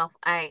 no,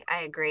 I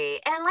agree.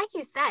 And like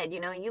you said, you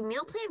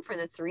meal plan for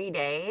the 3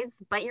 days,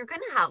 but you're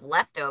going to have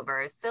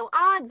leftovers. So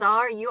odds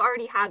are you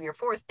already have your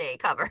 4th day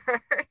covered.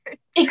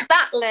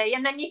 Exactly.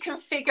 And then you can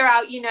figure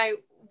out,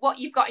 what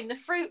you've got in the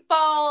fruit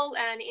bowl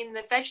and in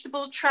the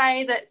vegetable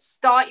tray that's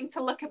starting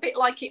to look a bit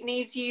like it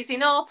needs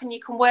using up, and you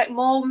can work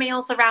more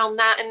meals around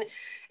that. And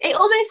it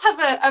almost has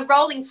a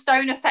rolling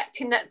stone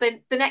effect in that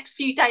the next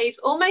few days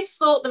almost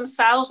sort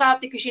themselves out,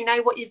 because you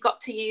know what you've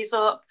got to use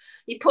up.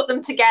 You put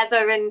them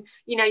together and,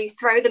 you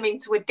throw them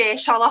into a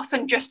dish. I'll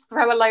often just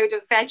throw a load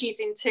of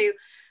veggies into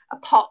a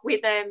pot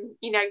with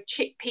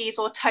chickpeas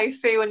or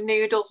tofu and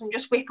noodles and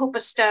just whip up a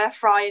stir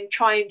fry and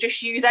try and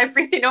just use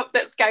everything up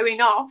that's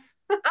going off.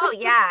 Oh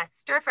yeah,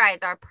 stir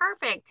fries are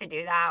perfect to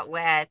do that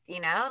with,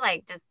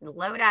 like just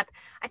load up.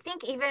 I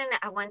think even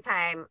at one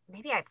time,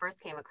 maybe I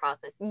first came across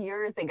this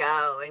years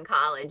ago in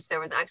college, there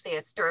was actually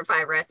a stir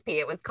fry recipe.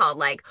 It was called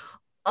like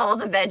all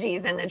the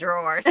veggies in the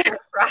drawer stir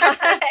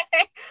fry.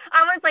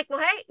 I was like, well,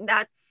 hey,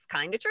 that's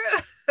kind of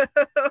true.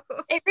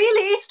 It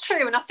really is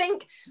true. And I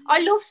think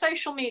I love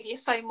social media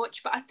so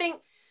much, but I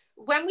think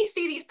when we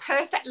see these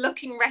perfect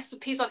looking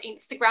recipes on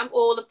Instagram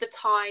all of the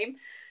time,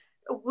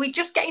 we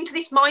just get into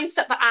this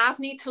mindset that ours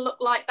need to look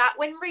like that,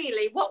 when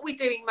really what we're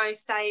doing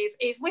most days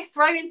is we're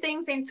throwing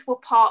things into a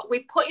pot,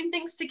 we're putting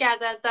things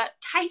together that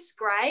taste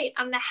great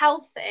and they're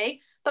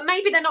healthy, but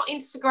maybe they're not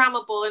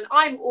Instagrammable. And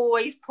I'm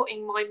always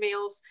putting my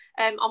meals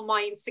on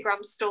my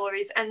Instagram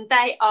stories, and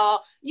they are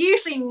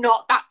usually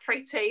not that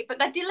pretty, but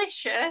they're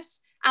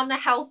delicious and they're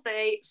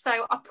healthy.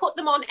 So I put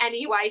them on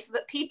anyway so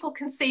that people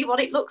can see what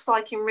it looks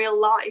like in real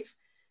life.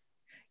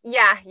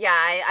 Yeah.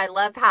 I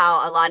love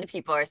how a lot of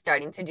people are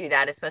starting to do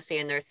that, especially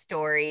in their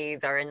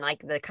stories or in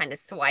like the kind of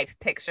swipe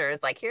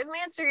pictures. Like, here's my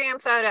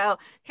Instagram photo.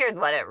 Here's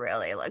what it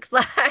really looks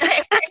like.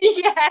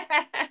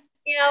 Yeah.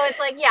 It's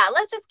like, yeah,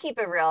 let's just keep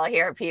it real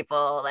here,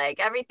 people. Like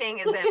everything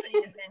isn't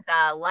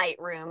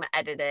Lightroom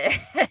edited.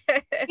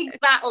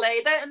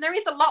 Exactly. And there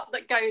is a lot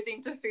that goes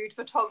into food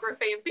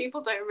photography and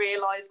people don't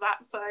realize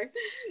that. So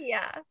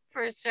Yeah,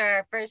 for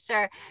sure, for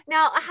sure.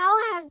 Now,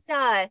 how has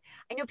I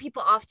know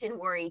people often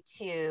worry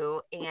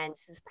too, and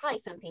this is probably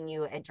something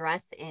you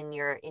address in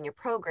your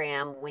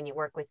program when you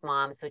work with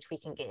moms, which we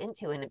can get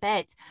into in a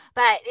bit.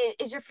 But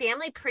is your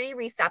family pretty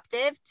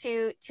receptive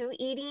to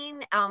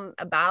eating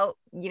about,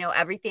 you know,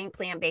 everything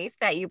plant-based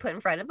that you put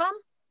in front of them?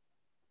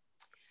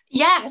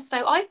 yeah,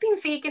 so I've been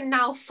vegan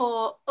now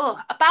for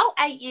about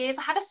 8 years.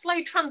 I had a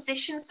slow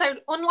transition. So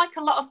unlike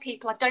a lot of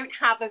people, I don't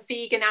have a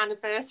vegan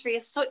anniversary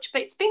as such,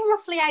 but it's been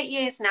roughly 8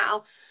 years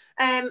now.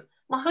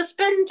 My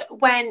husband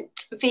went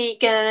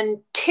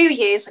vegan 2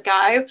 years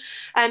ago.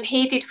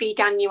 He did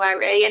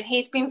Veganuary and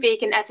he's been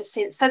vegan ever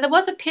since. So there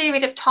was a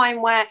period of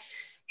time where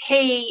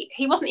he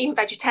wasn't even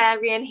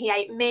vegetarian. He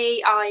ate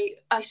meat.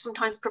 I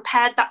sometimes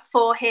prepared that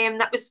for him.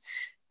 That was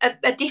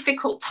a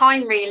difficult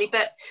time, really,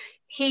 but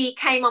he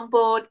came on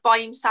board by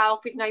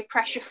himself with no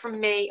pressure from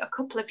me a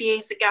couple of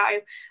years ago.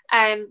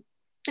 And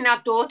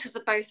our daughters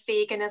are both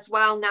vegan as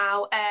well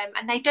now,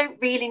 and they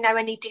don't really know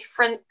any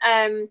different.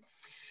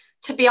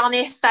 To be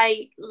honest,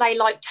 they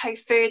like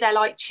tofu, they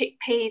like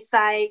chickpeas,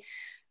 they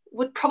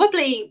would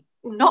probably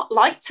not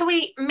like to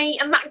eat meat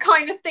and that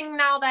kind of thing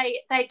now.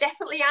 They're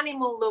definitely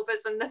animal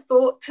lovers, and the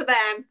thought to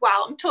them,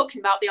 well, I'm talking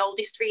about the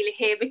oldest really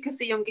here because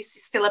the youngest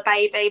is still a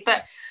baby,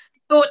 but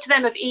thought to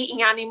them of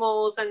eating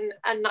animals and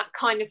that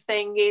kind of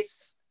thing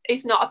is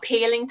not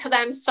appealing to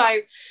them.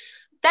 So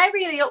they're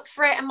really up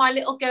for it. And my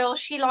little girl,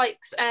 she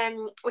likes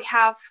we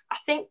have, I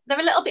think they're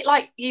a little bit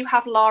like you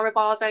have Lara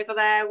bars over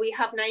there, we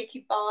have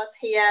Naked bars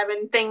here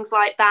and things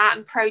like that,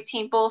 and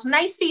protein balls, and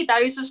they see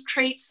those as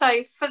treats.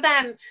 So for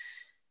them,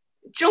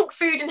 junk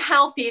food and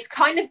healthy is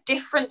kind of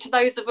different to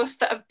those of us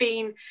that have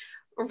been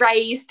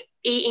raised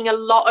eating a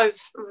lot of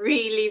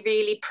really,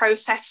 really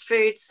processed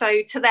food.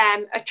 So to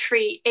them, a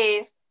treat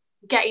is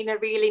getting a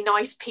really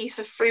nice piece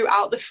of fruit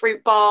out the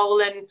fruit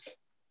bowl and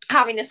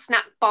having a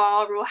snack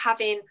bar, or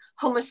having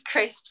hummus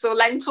crisps or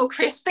lentil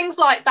crisps, things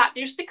like that,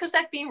 just because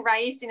they've been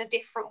raised in a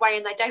different way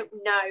and they don't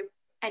know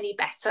any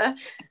better.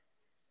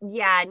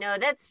 Yeah, no,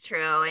 that's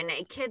true. And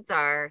kids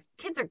are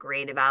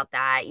great about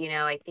that. You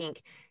know, I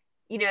think,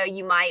 you know,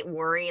 you might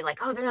worry like,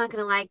 oh, they're not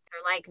going to like,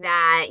 they're like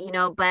that, you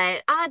know,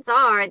 but odds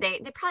are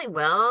they probably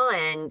will.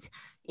 And,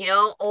 you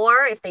know,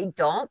 or if they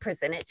don't,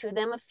 present it to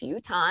them a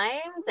few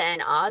times,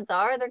 and odds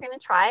are they're going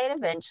to try it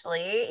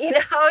eventually, you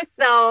know?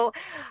 So,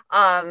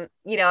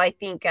 you know, I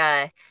think,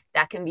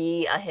 that can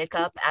be a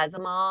hiccup as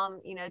a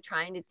mom, you know,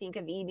 trying to think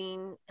of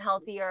eating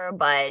healthier,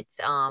 but,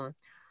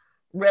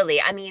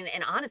 really, I mean,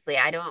 and honestly,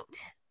 I don't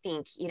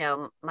think, you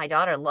know, my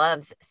daughter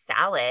loves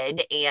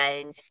salad,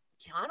 and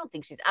you know, I don't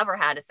think she's ever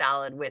had a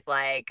salad with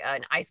like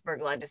an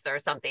iceberg lettuce or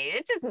something.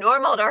 It's just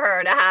normal to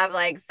her to have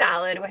like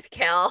salad with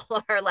kale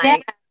or like,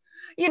 Yeah.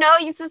 you know,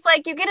 it's just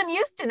like you get them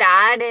used to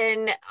that.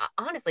 And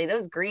honestly,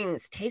 those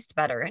greens taste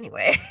better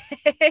anyway.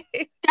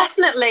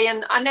 Definitely.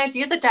 And I know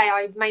the other day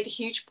I made a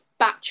huge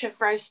batch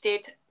of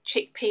roasted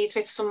chickpeas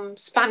with some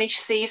Spanish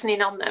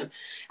seasoning on them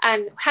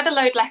and had a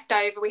load left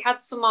over. We had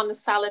some on a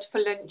salad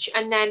for lunch,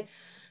 and then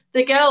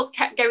the girls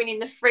kept going in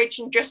the fridge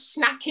and just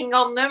snacking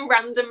on them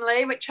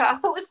randomly, which I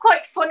thought was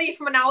quite funny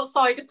from an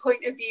outsider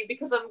point of view,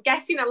 because I'm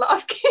guessing a lot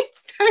of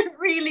kids don't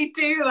really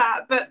do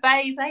that, but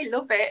they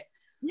love it.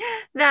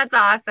 That's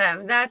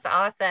awesome. That's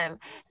awesome.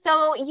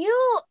 So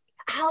you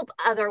help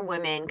other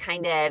women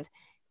kind of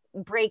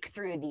break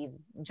through these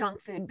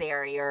junk food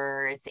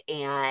barriers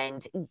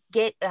and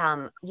get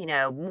you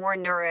know, more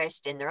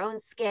nourished in their own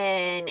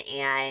skin,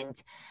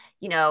 and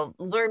you know,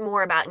 learn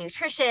more about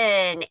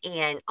nutrition,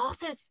 and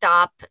also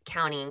stop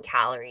counting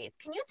calories.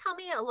 Can you tell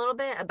me a little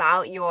bit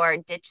about your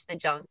Ditch the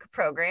Junk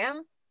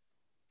program?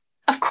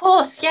 Of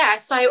course, yeah.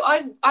 So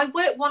I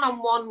work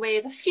one-on-one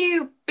with a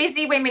few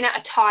busy women at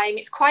a time.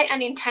 It's quite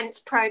an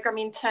intense program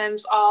in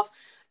terms of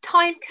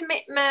time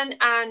commitment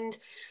and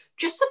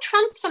just the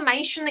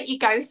transformation that you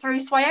go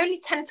through. So I only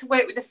tend to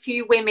work with a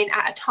few women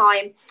at a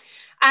time.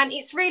 And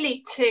it's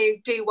really to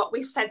do what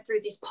we've said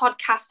through this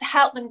podcast, to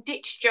help them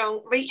ditch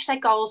junk, reach their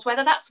goals,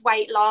 whether that's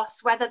weight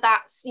loss, whether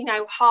that's, you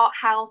know, heart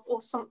health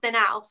or something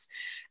else.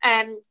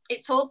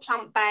 It's all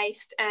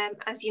plant-based,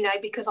 as you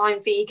know, because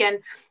I'm vegan.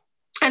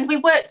 And we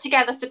work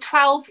together for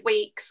 12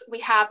 weeks.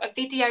 We have a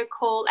video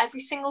call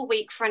every single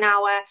week for an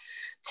hour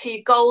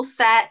to goal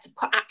set, to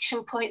put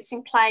action points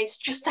in place,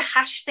 just to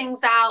hash things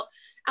out.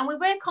 And we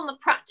work on the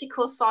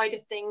practical side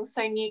of things,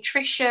 so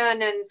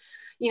nutrition and,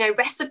 you know,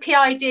 recipe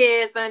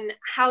ideas and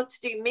how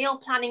to do meal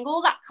planning,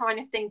 all that kind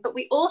of thing. But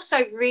we also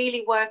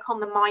really work on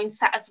the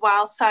mindset as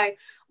well. So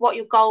what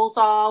your goals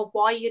are,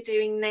 why you're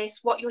doing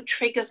this, what your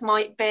triggers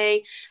might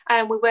be.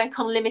 And we work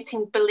on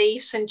limiting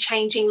beliefs and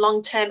changing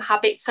long-term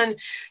habits. And,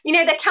 you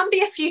know, there can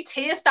be a few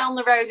tears down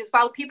the road as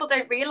well. People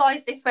don't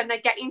realize this when they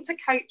get into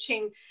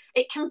coaching.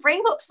 It can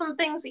bring up some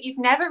things that you've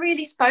never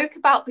really spoke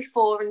about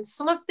before. And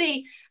some of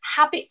the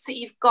habits that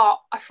you've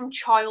got are from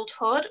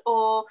childhood,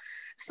 or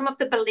some of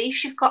the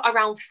beliefs you've got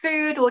around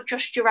food or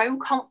just your own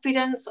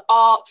confidence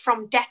are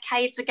from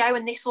decades ago.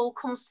 And this all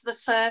comes to the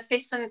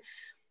surface. And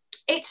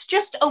it's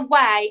just a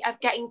way of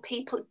getting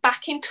people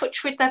back in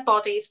touch with their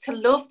bodies, to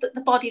love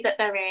the body that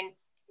they're in,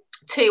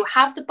 to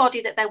have the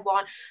body that they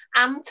want,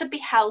 and to be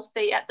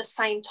healthy at the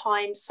same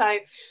time. So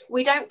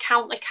we don't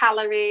count the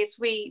calories,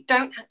 we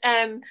don't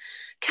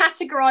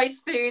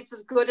categorize foods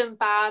as good and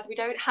bad, we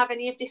don't have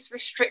any of this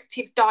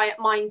restrictive diet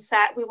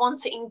mindset. We want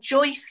to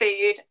enjoy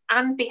food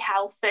and be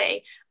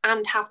healthy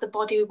and have the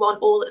body we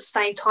want all at the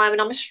same time. And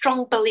I'm a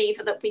strong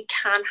believer that we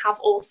can have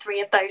all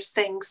three of those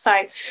things. So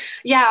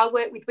yeah, I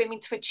work with women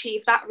to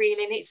achieve that,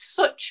 really, and it's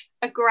such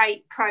a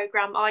great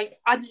program. I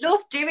love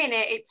doing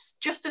it. It's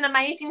just an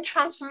amazing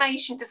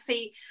transformation to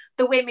see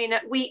the women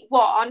at week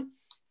 1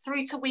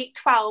 through to week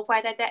 12,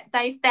 where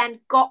they've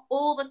then got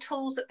all the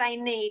tools that they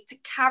need to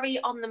carry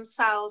on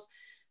themselves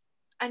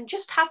and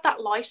just have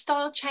that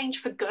lifestyle change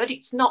for good.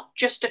 It's not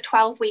just a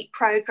 12-week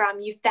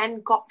program. You've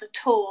then got the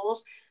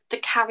tools to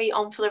carry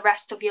on for the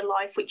rest of your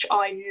life, which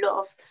I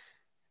love.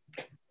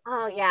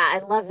 Oh yeah, I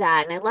love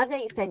that. And I love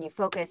that you said you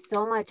focus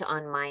so much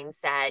on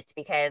mindset,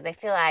 because I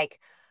feel like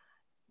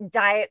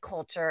diet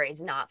culture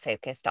is not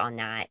focused on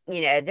that.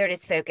 You know, they're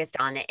just focused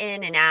on the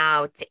in and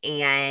out.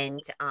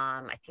 And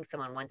I think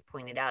someone once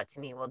pointed out to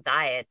me, well,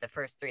 diet, the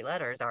first 3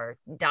 letters are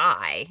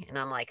die. And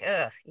I'm like,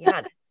 ugh,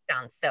 yeah, that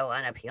sounds so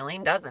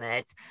unappealing, doesn't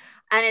it?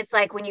 And it's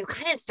like, when you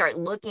kind of start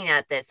looking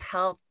at this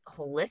health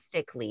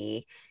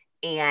holistically,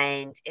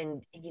 and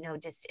you know,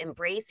 just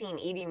embracing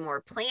eating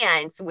more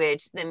plants,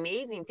 which the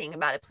amazing thing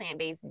about a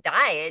plant-based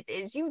diet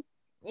is you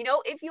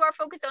know, if you are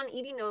focused on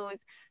eating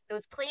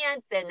those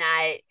plants and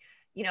that,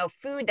 you know,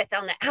 food that's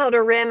on the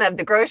outer rim of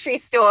the grocery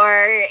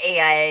store,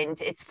 and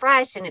it's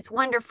fresh and it's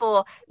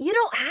wonderful, you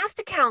don't have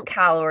to count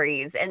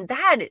calories, and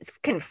that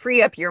can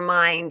free up your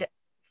mind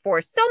for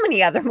so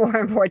many other more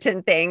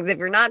important things if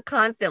you're not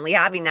constantly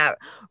having that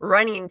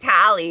running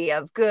tally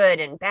of good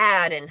and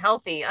bad and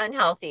healthy,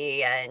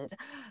 unhealthy, and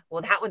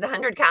well, that was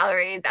 100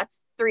 calories, that's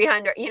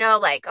 300, you know,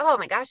 like, oh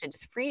my gosh, it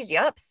just frees you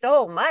up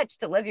so much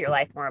to live your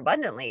life more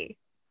abundantly.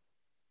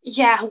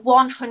 Yeah,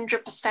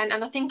 100%.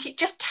 And I think it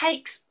just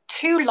takes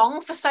too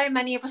long for so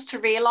many of us to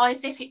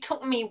realize this. It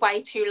took me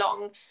way too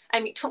long.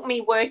 It took me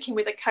working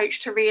with a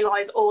coach to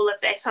realize all of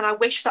this. And I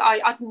wish that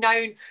I'd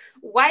known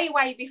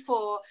way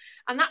before.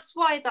 And that's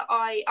why that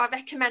I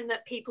recommend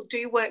that people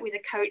do work with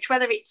a coach,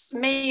 whether it's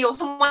me or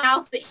someone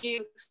else that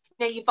you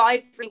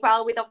vibe really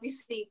well with.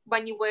 Obviously,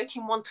 when you're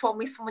working one-to-one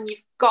with someone,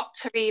 you've got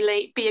to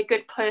really be a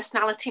good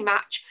personality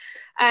match.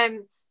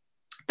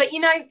 But,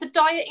 you know, the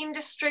diet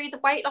industry, the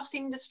weight loss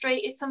industry,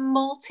 it's a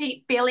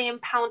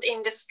multi-billion-pound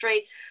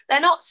industry. They're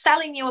not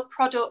selling you a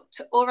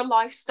product or a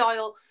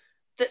lifestyle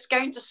that's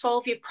going to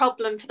solve your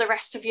problem for the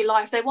rest of your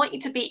life. They want you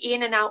to be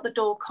in and out the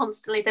door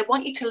constantly. They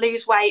want you to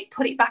lose weight,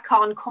 put it back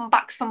on, come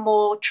back for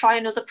more, try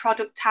another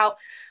product out.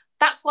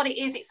 That's what it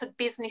is. It's a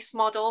business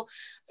model.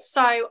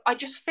 So I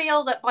just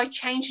feel that by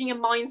changing your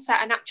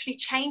mindset and actually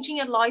changing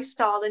your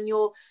lifestyle and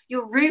your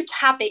root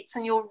habits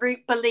and your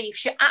root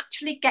beliefs, you're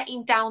actually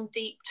getting down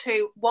deep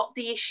to what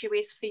the issue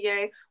is for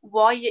you,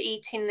 why you're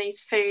eating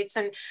these foods,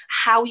 and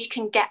how you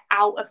can get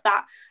out of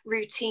that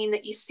routine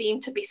that you seem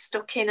to be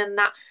stuck in, and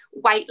that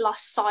weight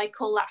loss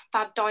cycle, that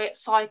fad diet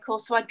cycle.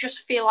 So I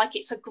just feel like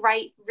it's a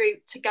great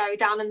route to go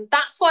down. And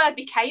that's why I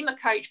became a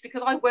coach,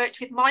 because I worked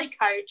with my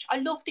coach. I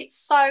loved it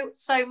so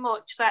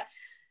much that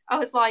I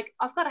was like,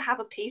 I've got to have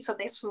a piece of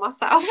this for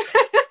myself.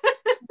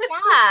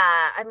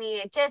 Yeah, I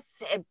mean,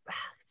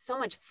 so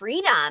much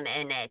freedom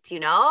in it, you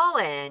know,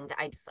 and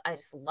I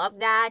just love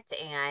that.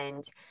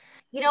 And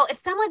you know, if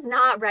someone's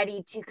not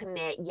ready to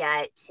commit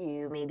yet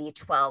to maybe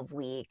 12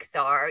 weeks,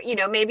 or you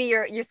know, maybe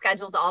your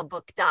schedule's all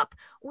booked up,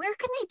 where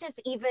can they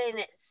just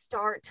even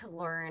start to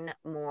learn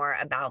more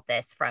about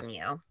this from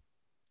you?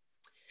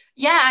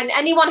 Yeah, and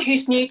anyone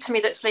who's new to me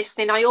that's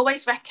listening, I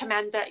always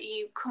recommend that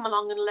you come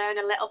along and learn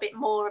a little bit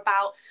more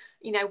about,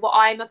 you know, what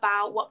I'm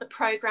about, what the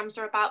programs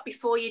are about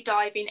before you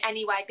dive in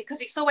anyway, because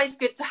it's always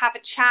good to have a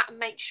chat and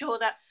make sure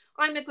that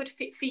I'm a good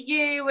fit for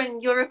you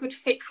and you're a good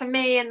fit for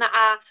me, and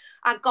that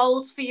our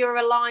goals for you are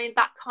aligned,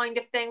 that kind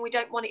of thing. We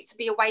don't want it to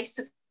be a waste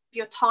of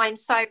your time.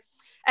 So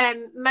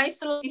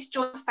most of these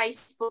join a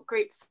Facebook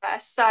group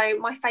first. So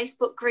my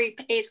Facebook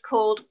group is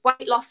called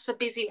Weight Loss for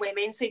Busy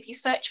Women. So if you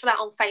search for that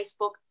on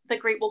Facebook, the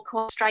group will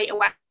come straight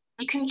away.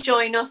 You can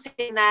join us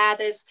in there.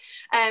 There's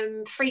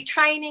free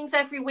trainings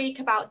every week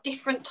about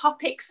different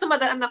topics. Some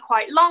of them are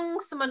quite long.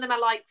 Some of them are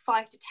like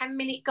 5 to 10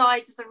 minute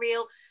guides. There's a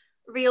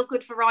real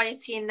good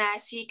variety in there,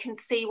 so you can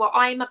see what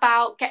I'm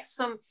about, get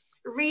some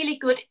really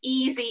good,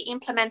 easy,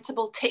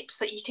 implementable tips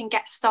that you can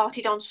get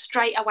started on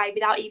straight away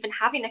without even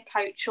having a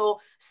coach or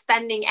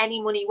spending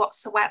any money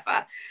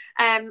whatsoever.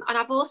 And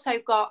I've also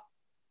got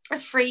a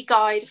free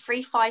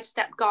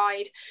 5-step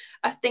guide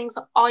of things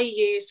that I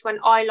used when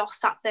I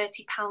lost that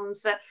 30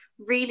 pounds that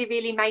really,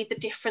 really made the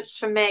difference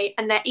for me,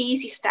 and they're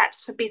easy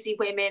steps for busy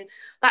women.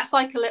 That's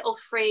like a little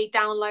free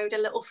download,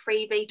 a little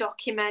freebie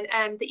document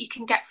that you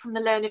can get from the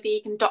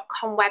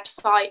learnervegan.com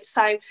website.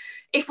 So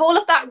if all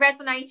of that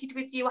resonated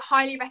with you, I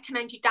highly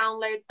recommend you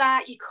download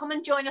that. You come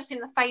and join us in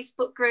the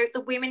Facebook group.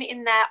 The women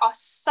in there are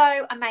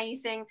so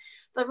amazing.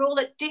 They're all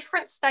at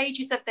different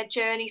stages of their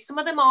journey. Some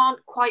of them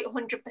aren't quite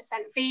 100%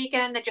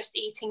 vegan. They're just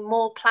eating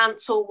more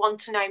plants or want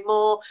to know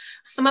more.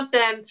 Some of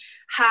them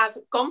have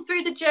gone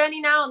through the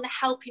journey now and they're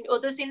helping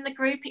others in the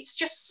group. It's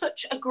just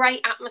such a great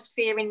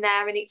atmosphere in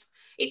there, and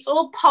it's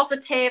all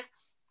positive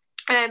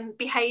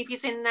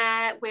behaviors in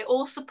there. We're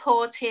all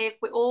supportive.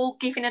 We're all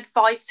giving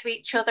advice to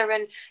each other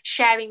and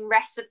sharing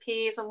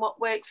recipes and what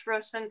works for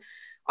us. And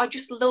I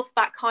just love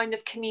that kind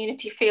of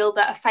community feel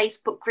that a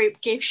Facebook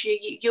group gives you.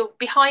 You're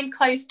behind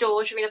closed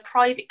doors, you're in a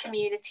private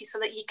community so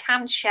that you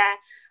can share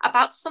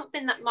about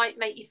something that might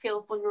make you feel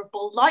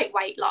vulnerable, like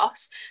weight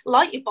loss,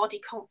 like your body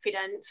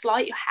confidence,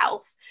 like your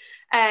health,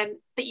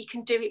 but you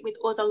can do it with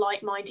other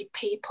like-minded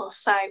people.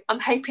 So I'm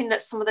hoping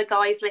that some of the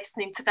guys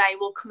listening today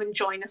will come and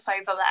join us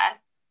over there.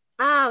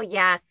 Oh,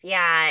 yes.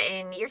 Yeah.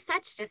 And you're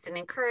such just an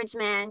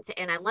encouragement.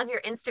 And I love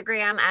your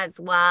Instagram as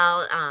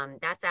well.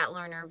 That's at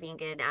Learner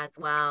Vegan as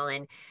well.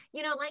 And,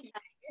 like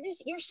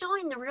you're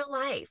showing the real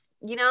life,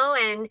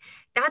 and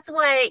that's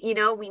what,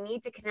 we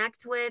need to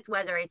connect with,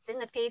 whether it's in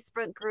the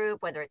Facebook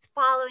group, whether it's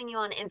following you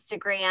on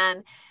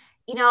Instagram.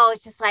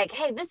 It's just like,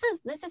 hey, this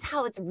is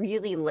how it's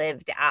really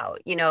lived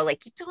out.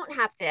 Like you don't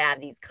have to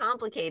have these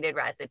complicated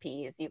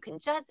recipes. You can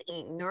just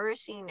eat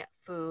nourishing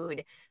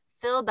food,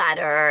 feel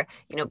better,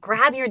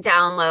 grab your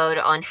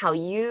download on how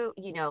you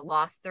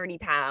lost 30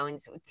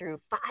 pounds through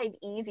 5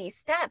 easy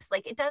steps.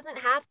 Like it doesn't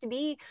have to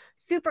be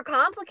super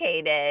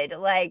complicated,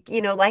 like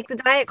the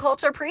diet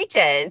culture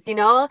preaches.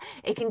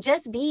 It can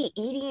just be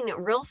eating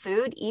real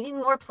food, eating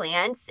more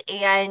plants,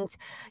 and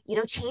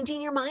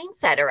changing your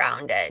mindset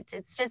around it.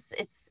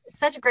 It's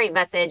such a great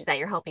message that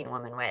you're helping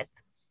women with.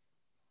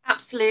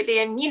 Absolutely.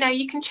 And,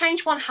 you can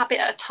change one habit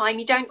at a time.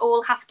 You don't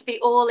all have to be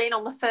all in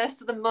on the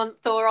first of the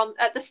month or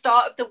at the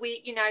start of the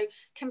week,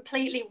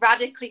 completely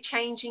radically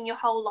changing your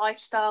whole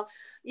lifestyle.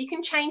 You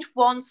can change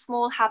one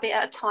small habit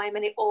at a time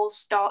and it all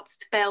starts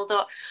to build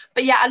up.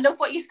 But yeah, I love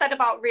what you said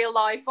about real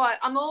life.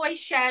 I'm always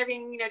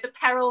sharing, the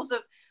perils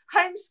of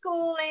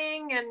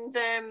homeschooling and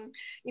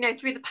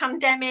through the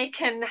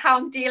pandemic and how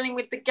I'm dealing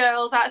with the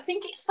girls. I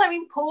think it's so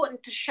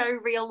important to show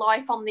real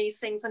life on these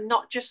things and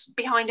not just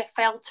behind a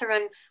filter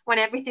and when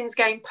everything's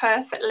going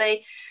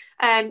perfectly.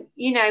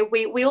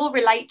 We all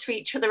relate to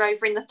each other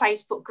over in the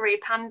Facebook group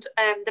and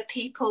the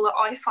people that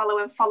I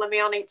follow and follow me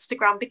on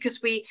Instagram,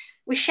 because we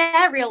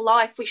share real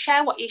life. We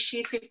share what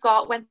issues we've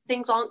got when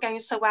things aren't going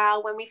so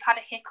well, when we've had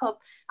a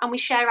hiccup, and we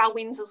share our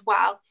wins as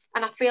well.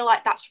 And I feel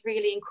like that's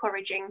really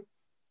encouraging.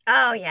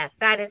 Oh, yes,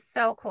 that is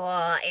so cool.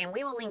 And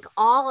we will link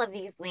all of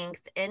these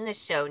links in the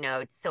show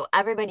notes so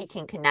everybody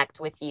can connect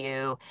with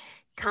you,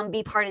 come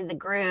be part of the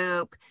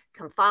group,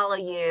 come follow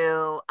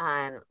you,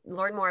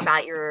 learn more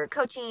about your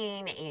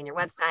coaching and your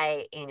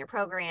website and your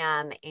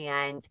program.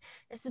 And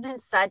this has been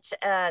such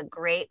a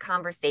great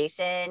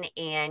conversation,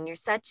 and you're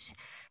such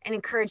an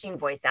encouraging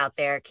voice out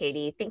there,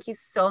 Katie. Thank you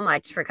so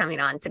much for coming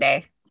on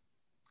today.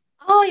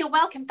 Oh, you're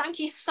welcome. Thank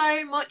you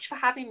so much for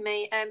having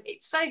me.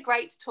 It's so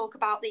great to talk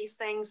about these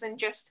things and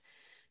just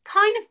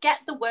kind of get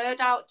the word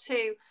out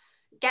to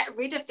get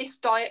rid of this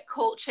diet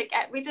culture,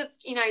 get rid of,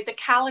 the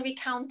calorie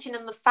counting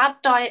and the fad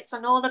diets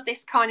and all of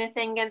this kind of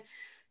thing, and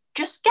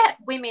just get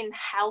women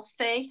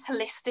healthy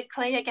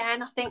holistically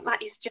again. I think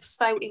that is just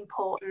so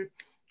important.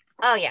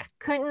 Oh, yeah.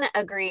 Couldn't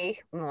agree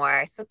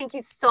more. So thank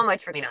you so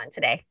much for being on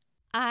today.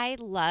 I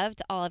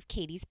loved all of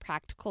Katie's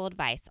practical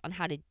advice on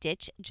how to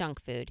ditch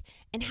junk food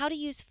and how to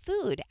use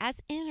food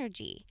as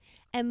energy,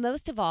 and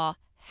most of all,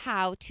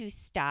 how to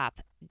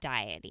stop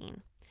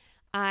dieting.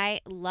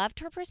 I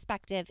loved her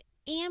perspective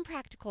and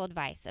practical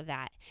advice of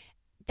that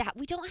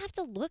we don't have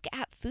to look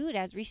at food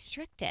as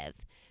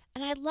restrictive.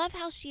 And I love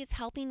how she is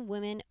helping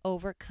women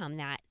overcome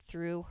that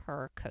through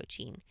her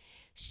coaching.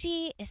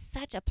 She is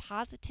such a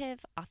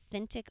positive,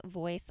 authentic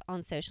voice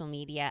on social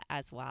media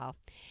as well.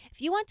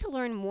 If you want to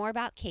learn more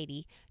about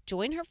Katie,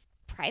 join her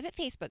private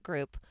Facebook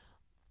group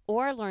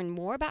or learn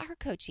more about her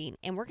coaching,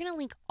 and we're going to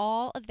link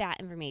all of that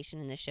information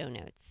in the show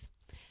notes.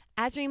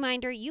 As a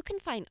reminder, you can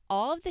find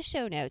all of the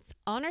show notes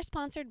on our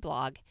sponsored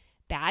blog,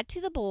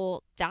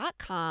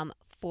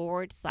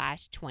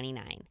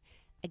 badtothebowl.com/29.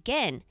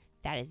 Again,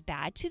 that is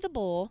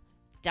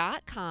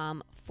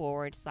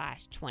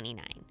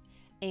badtothebowl.com/29.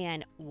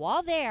 And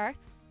while there,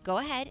 go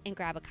ahead and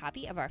grab a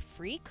copy of our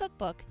free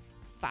cookbook,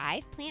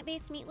 5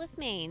 Plant-Based Meatless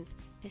Mains,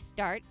 to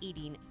start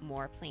eating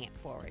more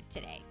plant-forward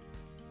today.